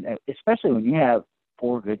night, and especially when you have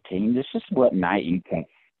 4 good teams, it's just what night you take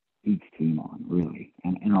each team on, really,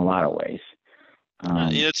 in a lot of ways.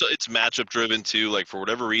 It's matchup driven too. Like for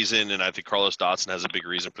whatever reason, and I think Carlos Dotson has a big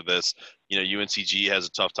reason for this. UNCG has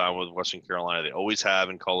a tough time with Western Carolina. They always have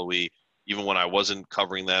in Cullowhee. Even when I wasn't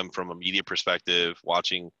covering them from a media perspective,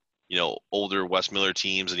 watching older West Miller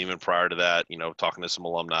teams, and even prior to that, talking to some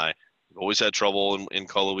alumni. We've always had trouble in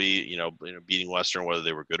Cullowhee, beating Western, whether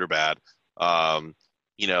they were good or bad. And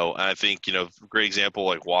I think, great example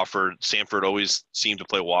like Wofford, Sanford always seemed to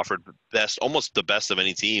play Wofford best, almost the best of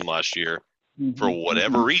any team last year for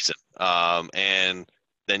whatever reason. And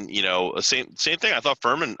then, same thing. I thought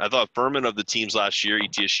Furman of the teams last year,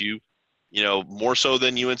 ETSU, more so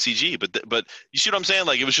than UNCG, but you see what I'm saying?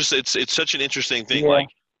 Like it was just, it's such an interesting thing. Yeah. Like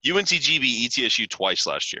UNCG beat ETSU twice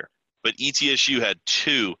last year, but ETSU had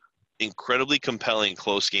 2 incredibly compelling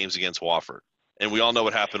close games against Wofford. And we all know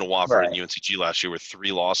what happened to Wofford and UNCG last year with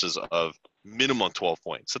 3 losses of minimum 12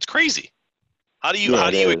 points. That's crazy. How do you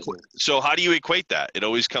equate that? It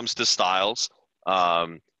always comes to styles. I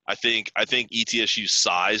think ETSU's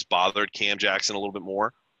size bothered Cam Jackson a little bit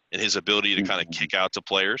more, and his ability to kind of kick out to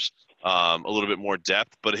players, a little bit more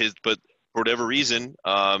depth. But for whatever reason,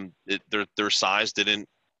 their size didn't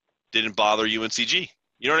bother UNCG.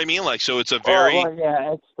 You know what I mean? Like, so it's a very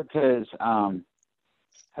yeah. It's because I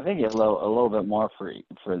think a little bit more for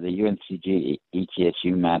the UNCG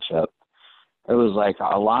ETSU matchup. It was like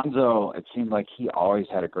Alonzo. It seemed like he always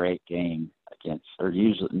had a great game against, or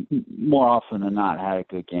usually more often than not, had a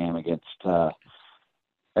good game against ETSU.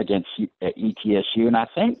 And I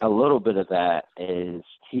think a little bit of that is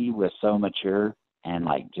he was so mature and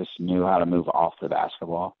like just knew how to move off the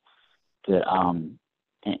basketball that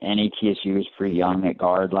and ETSU was pretty young at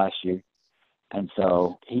guard last year. And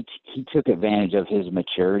so he took advantage of his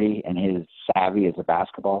maturity and his savvy as a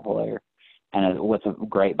basketball player and with a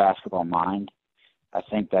great basketball mind. I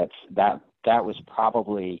think that was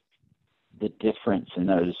probably the difference in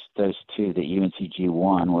those 2 that UNCG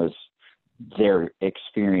won was their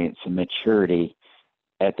experience and maturity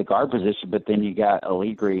at the guard position. But then you got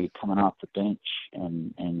Allegri coming off the bench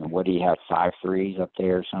and what do you have, 5 threes up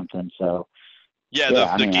there or something? So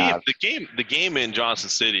the game in Johnson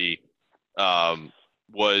City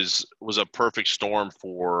was a perfect storm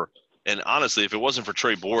for, and honestly, if it wasn't for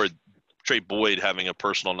Trey Boyd having a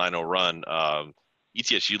personal 9-0 run,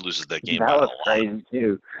 ETSU loses that game. That was crazy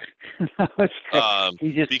too. That was crazy.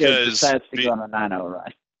 He just decides to go on a 9-0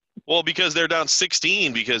 run. Well, because they're down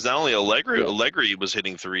 16, because not only Allegri was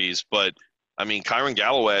hitting threes, but I mean Kyron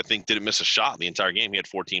Galloway I think didn't miss a shot the entire game. He had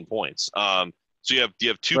 14 points. So you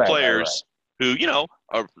have 2 players who,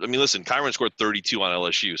 listen, Kyron scored 32 on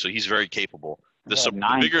LSU, so he's very capable. The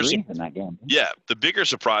bigger threes in that game. Yeah, the bigger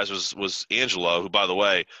surprise was Angelo, who, by the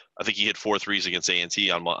way, I think he hit 4 threes against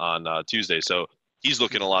A&T on Tuesday, so he's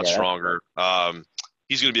looking a lot stronger.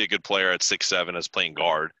 He's going to be a good player at 6'7" as playing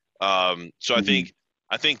guard. So I think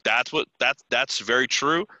that's very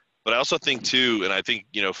true. But I also think too, and I think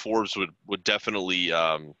Forbes would definitely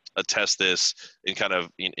attest this and kind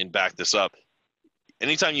of and back this up.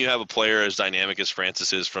 Anytime you have a player as dynamic as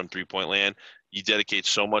Francis is from 3-point land, you dedicate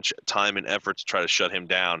so much time and effort to try to shut him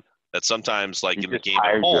down that sometimes, like in the game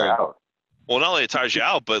at home, well, not only it tires you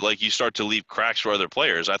out, but like you start to leave cracks for other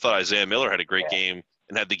players. I thought Isaiah Miller had a great game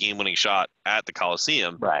and had the game-winning shot at the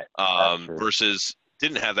Coliseum, right? Versus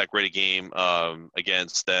didn't have that great a game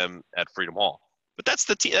against them at Freedom Hall. But that's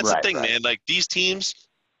the thing, man. Like these teams,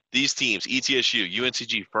 ETSU,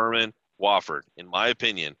 UNCG, Furman, Wofford, in my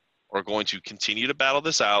opinion, are going to continue to battle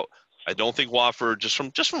this out. I don't think Wofford, just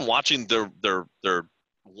from watching their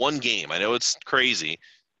one game, I know it's crazy,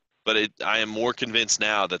 but I am more convinced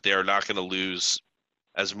now that they are not going to lose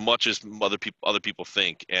as much as other people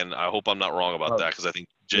think, and I hope I'm not wrong about that, because I think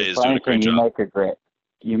Jay is doing a great job.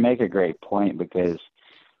 You make a great point, because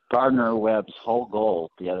Gardner Webb's whole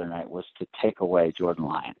goal the other night was to take away Jordan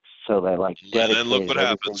Lyons. So they dedicated. And then look what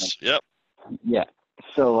happens. Yep. Yeah.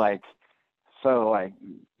 So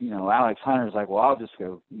Alex Hunter's like, well, I'll just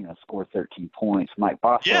go, score 13 points. Mike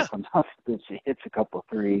Boswell comes off the bench, hits a couple of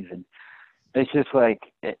threes, and it's just like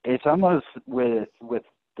it's almost with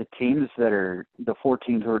the teams that are the 4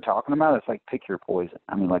 teams we're talking about, it's like pick your poison.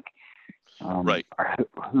 I mean, like, right.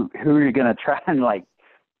 who are you going to try and, like,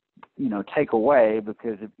 take away?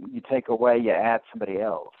 Because if you take away, you add somebody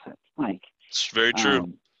else. It's like, it's very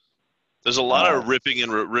true. There's a lot of ripping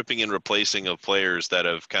and replacing of players that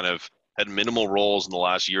have kind of had minimal roles in the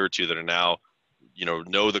last year or two that are now,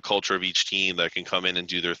 know the culture of each team, that can come in and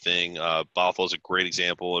do their thing. Bothell's a great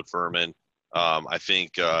example at Furman. I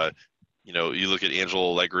think, you look at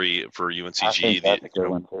Angelo Allegri for UNCG. I think that's a good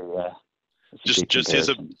one too. Yeah. Just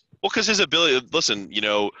because his ability. Listen,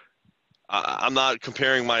 I'm not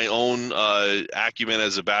comparing my own acumen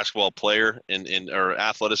as a basketball player or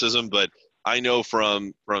athleticism, but I know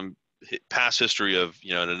from past history of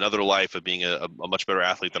in another life of being a much better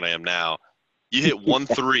athlete than I am now. You hit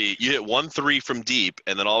 1-3, you hit 1-3 from deep,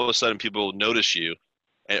 and then all of a sudden people notice you,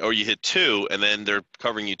 or you hit 2, and then they're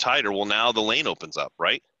covering you tighter. Well, now the lane opens up,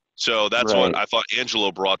 right? So that's what I thought Angelo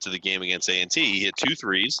brought to the game against A&T. He hit 2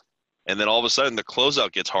 threes, and then all of a sudden the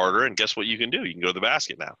closeout gets harder, and guess what you can do? You can go to the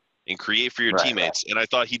basket now and create for your teammates. And I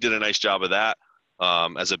thought he did a nice job of that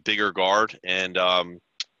as a bigger guard. And I'm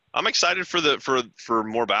excited for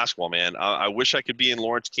more basketball, man. I wish I could be in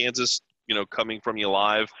Lawrence, Kansas, coming from you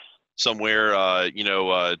live somewhere,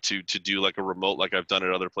 to do like a remote like I've done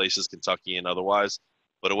at other places, Kentucky and otherwise.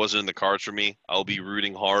 But it wasn't in the cards for me. I'll be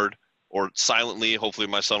rooting hard or silently. Hopefully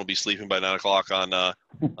my son will be sleeping by 9 o'clock on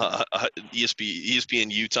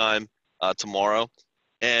ESPNU time tomorrow.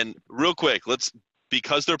 And real quick,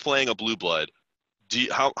 because they're playing a blue blood,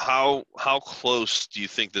 how close do you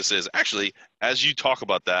think this is? Actually, as you talk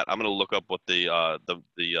about that, I'm going to look up what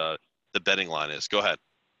the betting line is. Go ahead.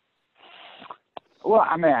 Well,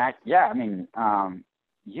 UNCG.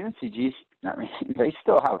 I mean, they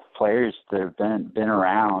still have players that have been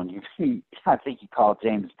around. I think you call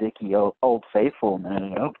James Dickey old faithful a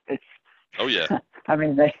minute ago. Oh yeah. I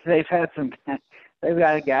mean, they've had some. They've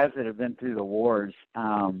got guys that have been through the wars.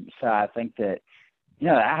 So I think that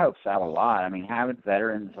that helps out a lot. I mean, having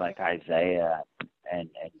veterans like Isaiah and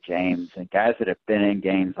James and guys that have been in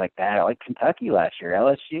games like that, like Kentucky last year,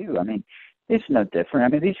 LSU. I mean, it's no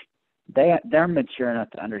different. I mean, they're mature enough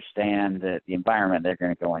to understand that the environment they're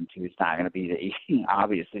going to go into is not going to be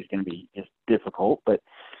obviously it's going to be just difficult. But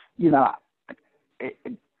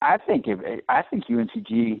I think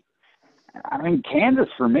UNCG. I mean, Kansas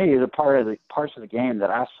for me is parts of the game that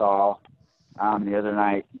I saw the other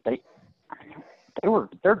night.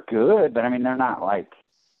 They're good, but I mean they're not like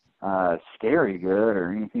scary good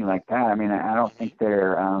or anything like that. I mean I don't think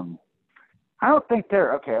they're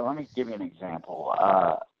okay. Let me give you an example.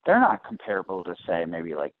 They're not comparable to say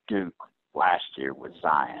maybe like Duke last year with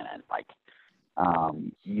Zion, and like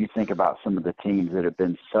you think about some of the teams that have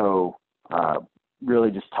been so really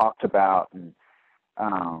just talked about and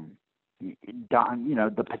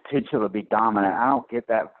the potential to be dominant. I don't get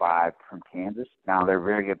that vibe from Kansas. Now they're a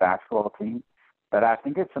very good basketball team, but I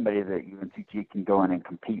think it's somebody that UNCG can go in and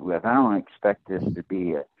compete with. I don't expect this to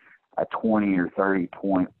be a 20 or 30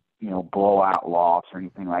 point blowout loss or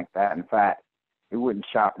anything like that. In fact, it wouldn't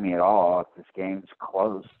shock me at all if this game's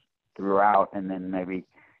close throughout and then maybe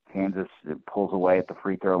Kansas pulls away at the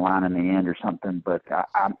free throw line in the end or something. But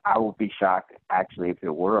I would be shocked, actually, if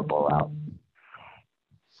it were a blowout.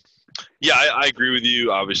 Yeah, I agree with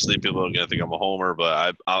you. Obviously, people are going to think I'm a homer,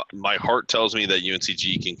 but my heart tells me that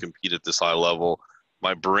UNCG can compete at this high level.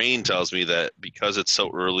 My brain tells me that because it's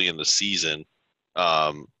so early in the season,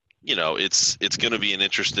 it's going to be an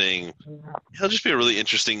interesting. It'll just be a really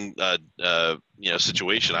interesting,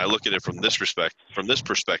 situation. I look at it from this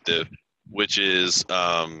perspective, which is,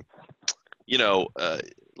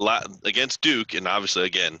 against Duke, and obviously,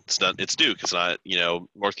 again, it's Duke. It's not,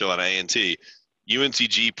 North Carolina A&T.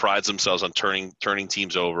 UNCG prides themselves on turning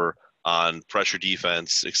teams over, on pressure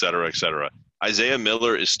defense, et cetera, et cetera. Isaiah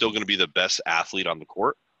Miller is still going to be the best athlete on the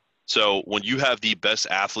court. So when you have the best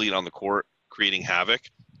athlete on the court creating havoc,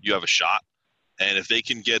 you have a shot. And if they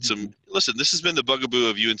can get some – listen, this has been the bugaboo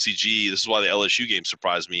of UNCG. This is why the LSU game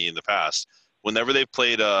surprised me in the past. Whenever they've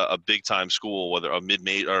played a big-time school, whether a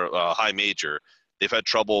mid-major or a high major, they've had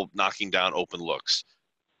trouble knocking down open looks.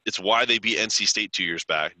 It's why they beat NC State 2 years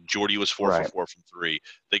back. Jordy was 4 for 4 from 3.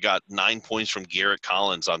 They got 9 points from Garrett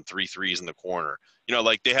Collins on 3 threes in the corner.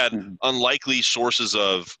 They had unlikely sources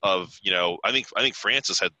of I think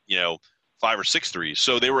Francis had 5 or 6 threes.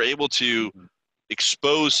 So they were able to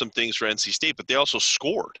expose some things for NC State, but they also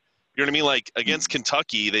scored. You know what I mean? Like against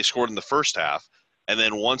Kentucky, they scored in the first half, and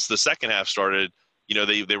then once the second half started,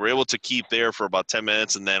 they were able to keep there for about 10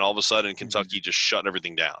 minutes, and then all of a sudden Kentucky just shut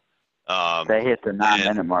everything down. They hit the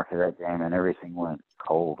 9-minute mark of that game, and everything went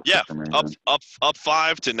cold Yeah, for some up reason. up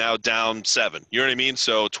 5 to now down 7. You know what I mean?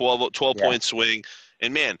 So 12 Yeah. point swing.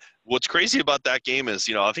 And man, what's crazy about that game is,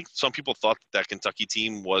 I think some people thought that Kentucky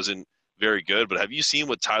team wasn't very good, but have you seen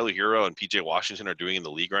what Tyler Hero and PJ Washington are doing in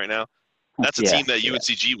the league right now? That's a Yeah, team that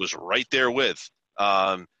UNCG was right there with.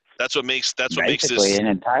 That's what makes basically, this. and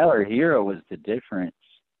then Tyler Hero was the difference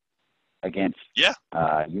against Yeah.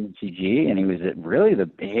 UNCG, and he was really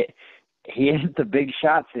he hit the big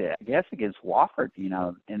shots, I guess, against Wofford,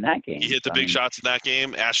 in that game. He hit the big shots in that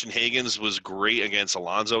game. Ashton Hagans was great against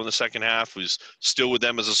Alonzo in the second half. Was still with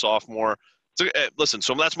them as a sophomore. So, listen,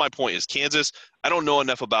 so that's my point. Is Kansas? I don't know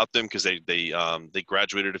enough about them because they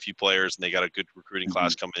graduated a few players and they got a good recruiting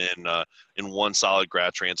class coming in one solid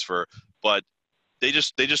grad transfer. But they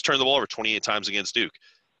just turned the ball over 28 times against Duke.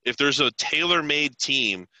 If there's a tailor-made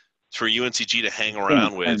team for UNCG to hang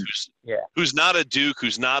around with, who's not a Duke,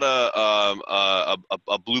 who's not a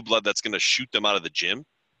blue blood that's going to shoot them out of the gym,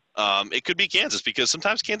 it could be Kansas because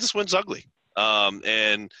sometimes Kansas wins ugly,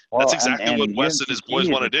 and that's exactly what Wes and his boys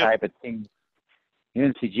want to do.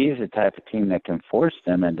 UNCG is the type of team that can force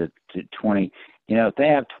them into 20. If they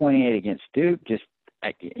have 28 against Duke, Duke's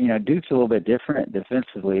a little bit different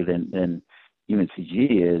defensively than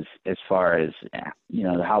UNCG is as far as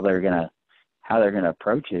how they're gonna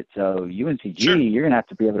approach it. So UNCG, you're gonna have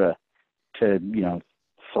to be able to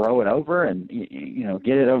throw it over and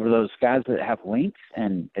get it over those guys that have links,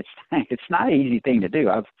 and it's not an easy thing to do.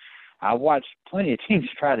 I've watched plenty of teams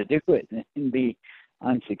try to do it and be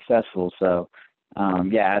unsuccessful. So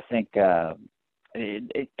I think one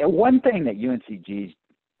thing that UNCG,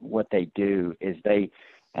 what they do is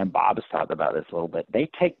and Bob has talked about this a little bit, they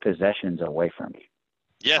take possessions away from you.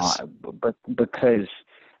 Yes. But because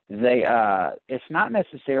they it's not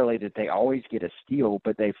necessarily that they always get a steal,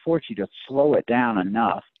 but they force you to slow it down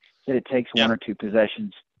enough that it takes one or two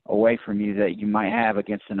possessions away from you that you might have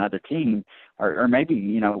against another team, or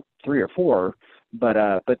maybe 3 or 4. But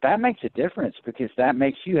that makes a difference because that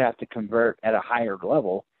makes you have to convert at a higher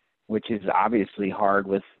level, which is obviously hard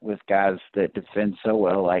with guys that defend so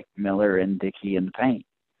well like Miller and Dickey in the paint.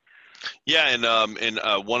 Yeah, and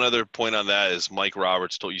one other point on that is Mike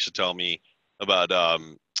Roberts used to tell me about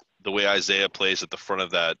the way Isaiah plays at the front of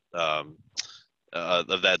that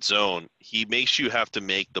zone. He makes you have to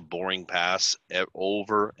make the boring pass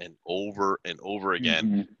over and over and over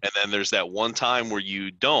again, and then there's that one time where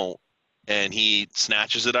you don't, and he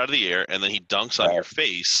snatches it out of the air, and then he dunks on your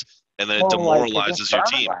face, and then it demoralizes your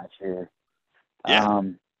team. Last year.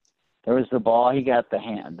 There was the ball he got the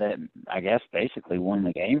hand that I guess basically won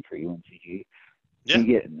the game for UNCG. Yeah.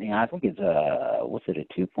 I think it's a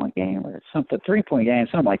 2-point game or something, 3-point game,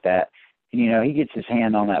 something like that. And, he gets his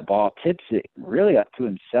hand on that ball, tips it really up to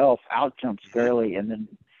himself, out jumps Gurley, and then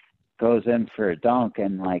goes in for a dunk.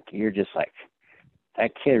 And you're just like,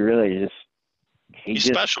 that kid really he's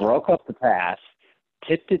special. Broke up the pass,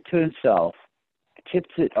 tipped it to himself, tips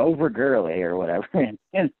it over Gurley or whatever,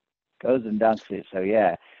 and goes and dunks it. So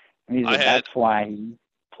that's why he's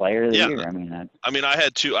player of the year. I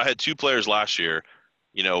had two players last year,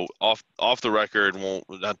 off the record. Well,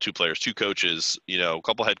 not two players, two coaches. A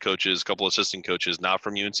couple head coaches, a couple assistant coaches, not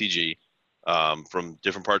from UNCG, from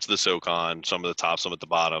different parts of the SoCon. Some at the top, some at the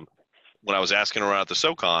bottom. When I was asking around at the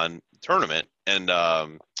SoCon tournament and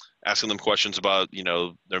asking them questions about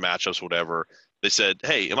their matchups, whatever, they said,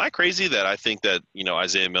 "Hey, am I crazy that I think that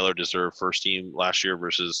Isaiah Miller deserved first team last year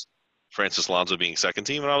versus Francis Alonzo being second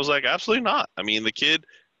team?" And I was like, absolutely not. I mean, the kid,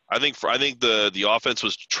 I think the offense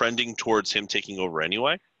was trending towards him taking over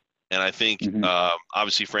anyway. And I think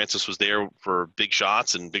obviously Francis was there for big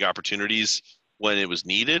shots and big opportunities when it was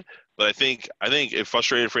needed. But I think it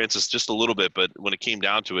frustrated Francis just a little bit. But when it came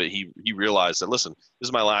down to it, he realized that, listen, this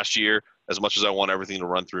is my last year. As much as I want everything to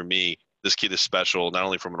run through me, this kid is special, not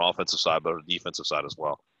only from an offensive side, but a defensive side as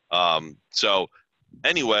well. So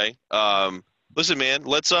anyway, listen, man,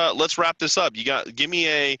 let's wrap this up. Give me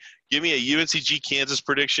a UNCG Kansas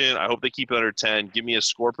prediction. I hope they keep it under 10. Give me a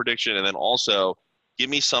score prediction, and then also give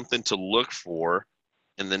me something to look for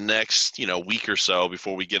in the next week or so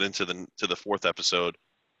before we get into the fourth episode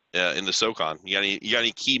in the SoCon. You got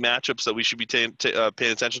any key matchups that we should be paying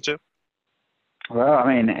attention to? Well,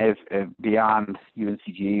 if beyond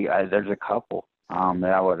UNCG, there's a couple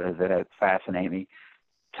that fascinate me.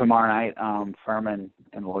 Tomorrow night, Furman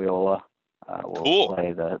and Loyola will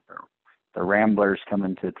play the Ramblers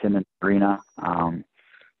coming to Timmons Arena.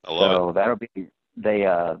 That'll be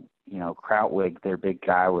Krautwig, their big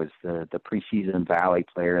guy, was the preseason Valley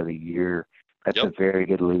Player of the Year. That's a very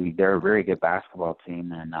good league. They're a very good basketball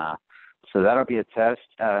team, and so that'll be a test.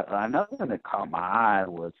 Another one that caught my eye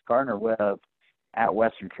was Gardner Webb at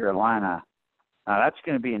Western Carolina. That's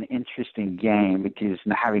going to be an interesting game because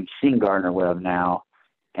having seen Gardner Webb now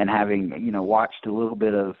and having, watched a little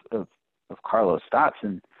bit of Carlos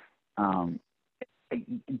Dotson,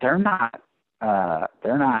 they're not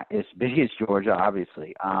as big as Georgia,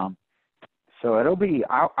 obviously. So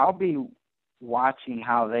I'll be watching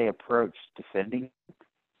how they approach defending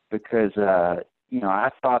because, I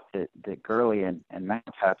thought that Gurley and Matt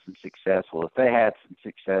had some success. Well, if they had some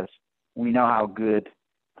success, we know how good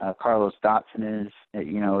Carlos Dotson is,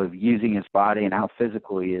 of using his body and how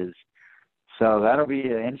physical he is. So that'll be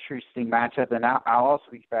an interesting matchup. And I'll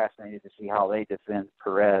also be fascinated to see how they defend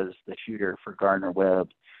Perez, the shooter for Gardner Webb,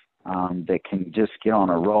 that can just get on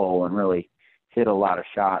a roll and really hit a lot of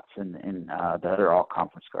shots. And the other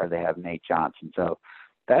all-conference guard they have, Nate Johnson. So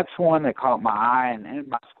that's one that caught my eye. And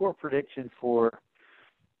my score prediction for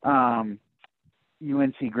UNC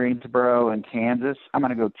Greensboro and Kansas, I'm going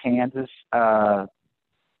to go Kansas.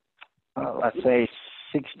 Let's say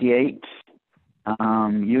 68.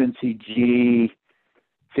 UNCG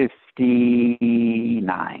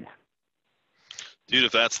 59. Dude,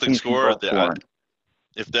 if that's the score,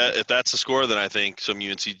 if that's the score, then I think some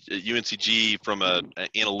UNCG from an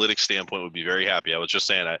analytics standpoint would be very happy. I was just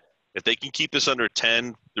saying that if they can keep this under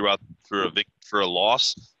 10 throughout for a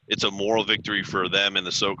loss, it's a moral victory for them in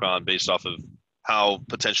the SoCon based off of how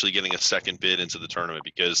potentially getting a second bid into the tournament,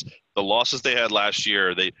 because the losses they had last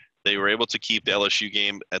year, they were able to keep the LSU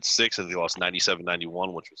game at 6, and they lost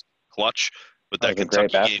 97-91, which was clutch. But that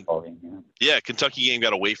Kentucky game, Kentucky game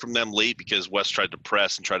got away from them late because West tried to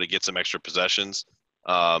press and try to get some extra possessions,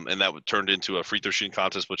 and that turned into a free throw shooting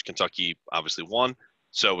contest, which Kentucky obviously won.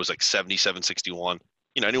 So it was like 77-61.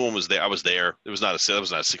 Anyone was there. I was there. That was not a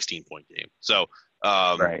 16-point game. So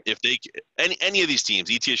if they any of these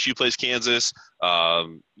teams, ETSU plays Kansas. I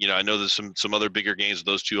know there's some other bigger games.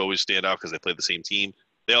 Those two always stand out because they play the same team.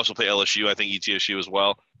 They also play LSU, I think ETSU as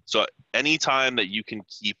well. So anytime that you can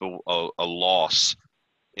keep a loss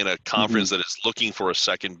in a conference that is looking for a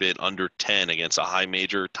second bid under 10 against a high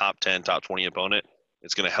major, top 10, top 20 opponent,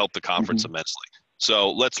 it's going to help the conference immensely.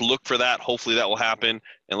 So let's look for that. Hopefully that will happen.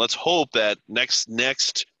 And let's hope that next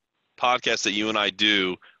podcast that you and I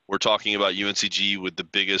do, we're talking about UNCG with the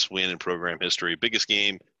biggest win in program history, biggest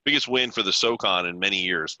win for the SoCon in many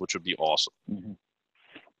years, which would be awesome. Mm-hmm.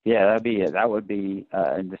 Yeah, that'd be it. That would be,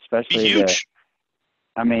 and especially huge.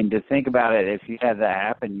 To think about it, if you had that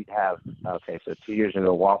happen, you'd have, so 2 years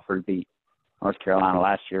ago, Wofford beat North Carolina.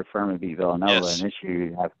 Last year, Furman beat Villanova. Yes. And this year,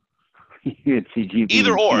 you have UNCG.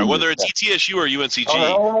 Either or, whether it's ETSU or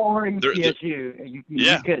UNCG. Or ETSU.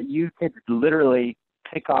 You could literally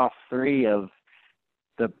pick off 3 of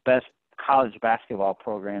the best college basketball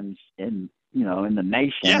programs in the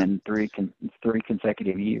nation in 3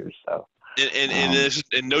 consecutive years. So.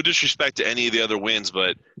 And no disrespect to any of the other wins,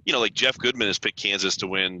 but like Jeff Goodman has picked Kansas to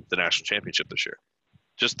win the national championship this year.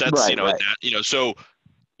 Just that's right. So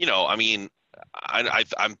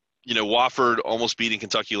I'm Wofford almost beating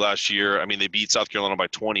Kentucky last year. I mean, they beat South Carolina by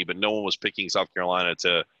 20, but no one was picking South Carolina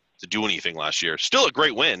to do anything last year. Still a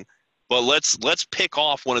great win, but let's pick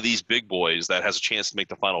off one of these big boys that has a chance to make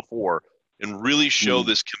the Final Four and really show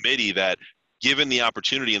this committee that, given the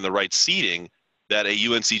opportunity and the right seeding, that a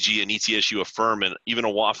UNCG, an ETSU, a Furman, even a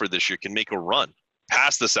Wofford this year can make a run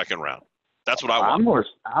past the second round. That's what I want.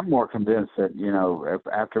 I'm more convinced that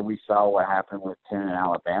after we saw what happened with Penn and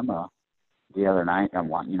Alabama the other night,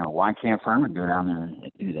 why can't Furman go down there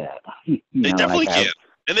and do that? They definitely can,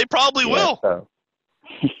 and they probably will.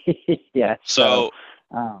 So.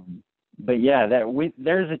 But yeah,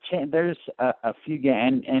 there's a chance. There's a few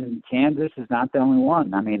games, and Kansas is not the only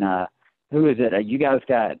one. I mean, who is it? You guys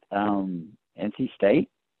got NC State,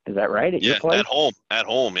 is that right? At your place? At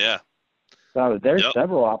home, yeah. So there's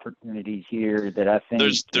several opportunities here that I think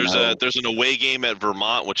there's an away game at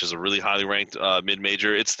Vermont, which is a really highly ranked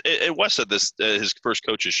mid-major. Wes said this his first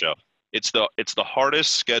coach's show. It's the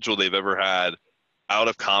hardest schedule they've ever had out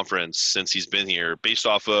of conference since he's been here, based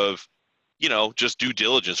off of just due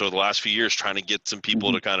diligence over the last few years, trying to get some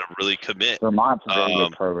people to kind of really commit. Vermont's a very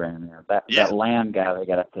good program there. That Lamb guy they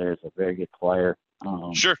got up there is a very good player.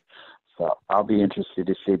 Sure. So I'll be interested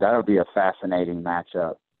to see. That'll be a fascinating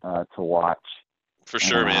matchup to watch. For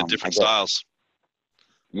sure, man. Different styles.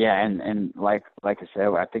 Yeah, and like I said,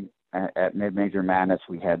 I think at Mid-Major Madness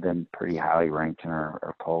we had them pretty highly ranked in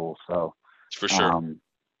our polls. So for sure,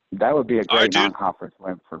 that would be a great non-conference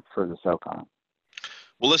win for the SoCon.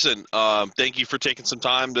 Well, listen, thank you for taking some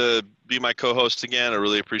time to be my co-host again. I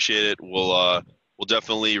really appreciate it. We'll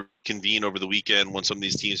definitely convene over the weekend when some of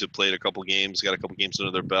these teams have played a couple games, got a couple games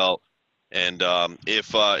under their belt. And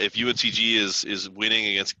if UNCG is winning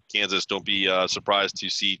against Kansas, don't be surprised to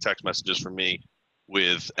see text messages from me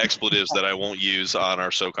with expletives that I won't use on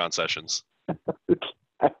our SoCon sessions.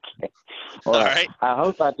 Okay. Well, All right. I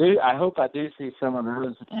hope I do. I hope I do see some of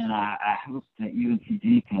those, and I hope that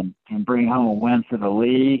UNCG can bring home a win for the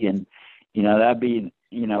league, and that'd be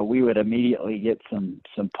we would immediately get some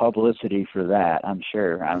publicity for that. I'm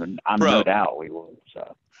sure. I'm no doubt we will.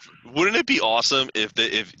 So. Wouldn't it be awesome if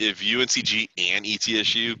UNCG and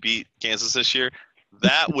ETSU beat Kansas this year?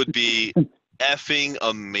 That would be effing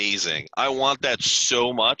amazing. I want that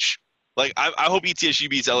so much. Like, I hope ETSU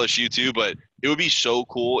beats LSU too, but it would be so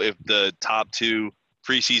cool if the top 2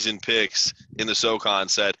 preseason picks in the SoCon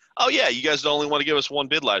said, "Oh yeah, you guys only want to give us one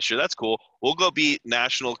bid last year. That's cool. We'll go beat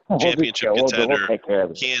national championship contender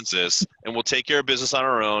Kansas, and we'll take care of business on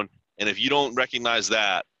our own. And if you don't recognize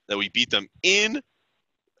that we beat them in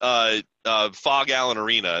Fog Allen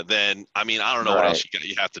Arena, then I don't know what else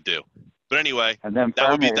you have to do." But anyway, and then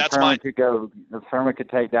Furman could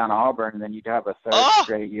take down Auburn, and then you'd have a third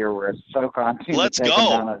straight year where SoCon team is taking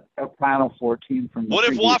down a Final Four team from the What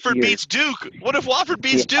if Wofford beats Duke?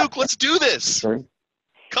 Duke? Let's do this. Sure.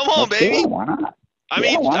 Come on, baby. Why not?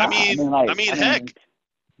 Heck,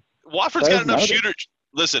 Wofford's got enough shooters.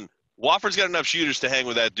 Listen, Wofford's got enough shooters to hang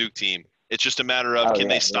with that Duke team. It's just a matter of can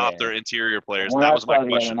they stop their interior players? That was my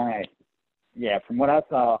question. Yeah, from what I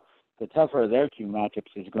saw, the tougher of their 2 matchups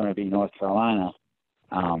is going to be North Carolina.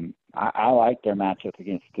 I like their matchup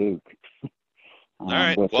against Duke. All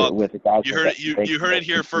right. With the guys you heard it. You heard it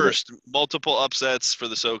here first. Multiple upsets for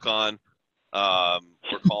the SoCon.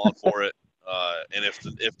 We're calling for it. And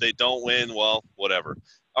if they don't win, well, whatever.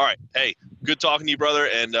 All right. Hey, good talking to you, brother.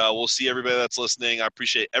 And we'll see everybody that's listening. I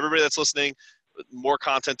appreciate everybody that's listening. More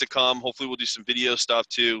content to come. Hopefully, we'll do some video stuff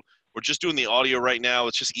too. We're just doing the audio right now.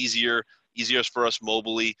 It's just easier for us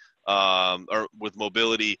mobily. Or with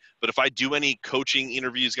mobility. But if I do any coaching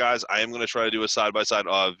interviews, guys, I am going to try to do a side-by-side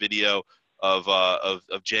video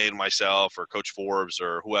of Jay and myself, or Coach Forbes,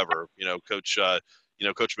 or whoever, Coach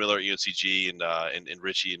Miller at UNCG and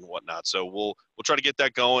Richie and whatnot. So we'll try to get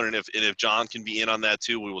that going. And if John can be in on that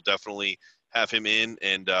too, we will definitely have him in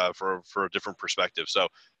and for a different perspective. So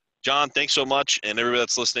John, thanks so much, and everybody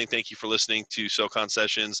that's listening, thank you for listening to SoCon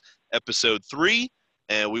Sessions episode 3,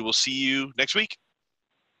 and we will see you next week.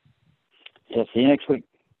 Yeah, see you next week.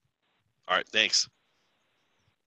 All right, thanks.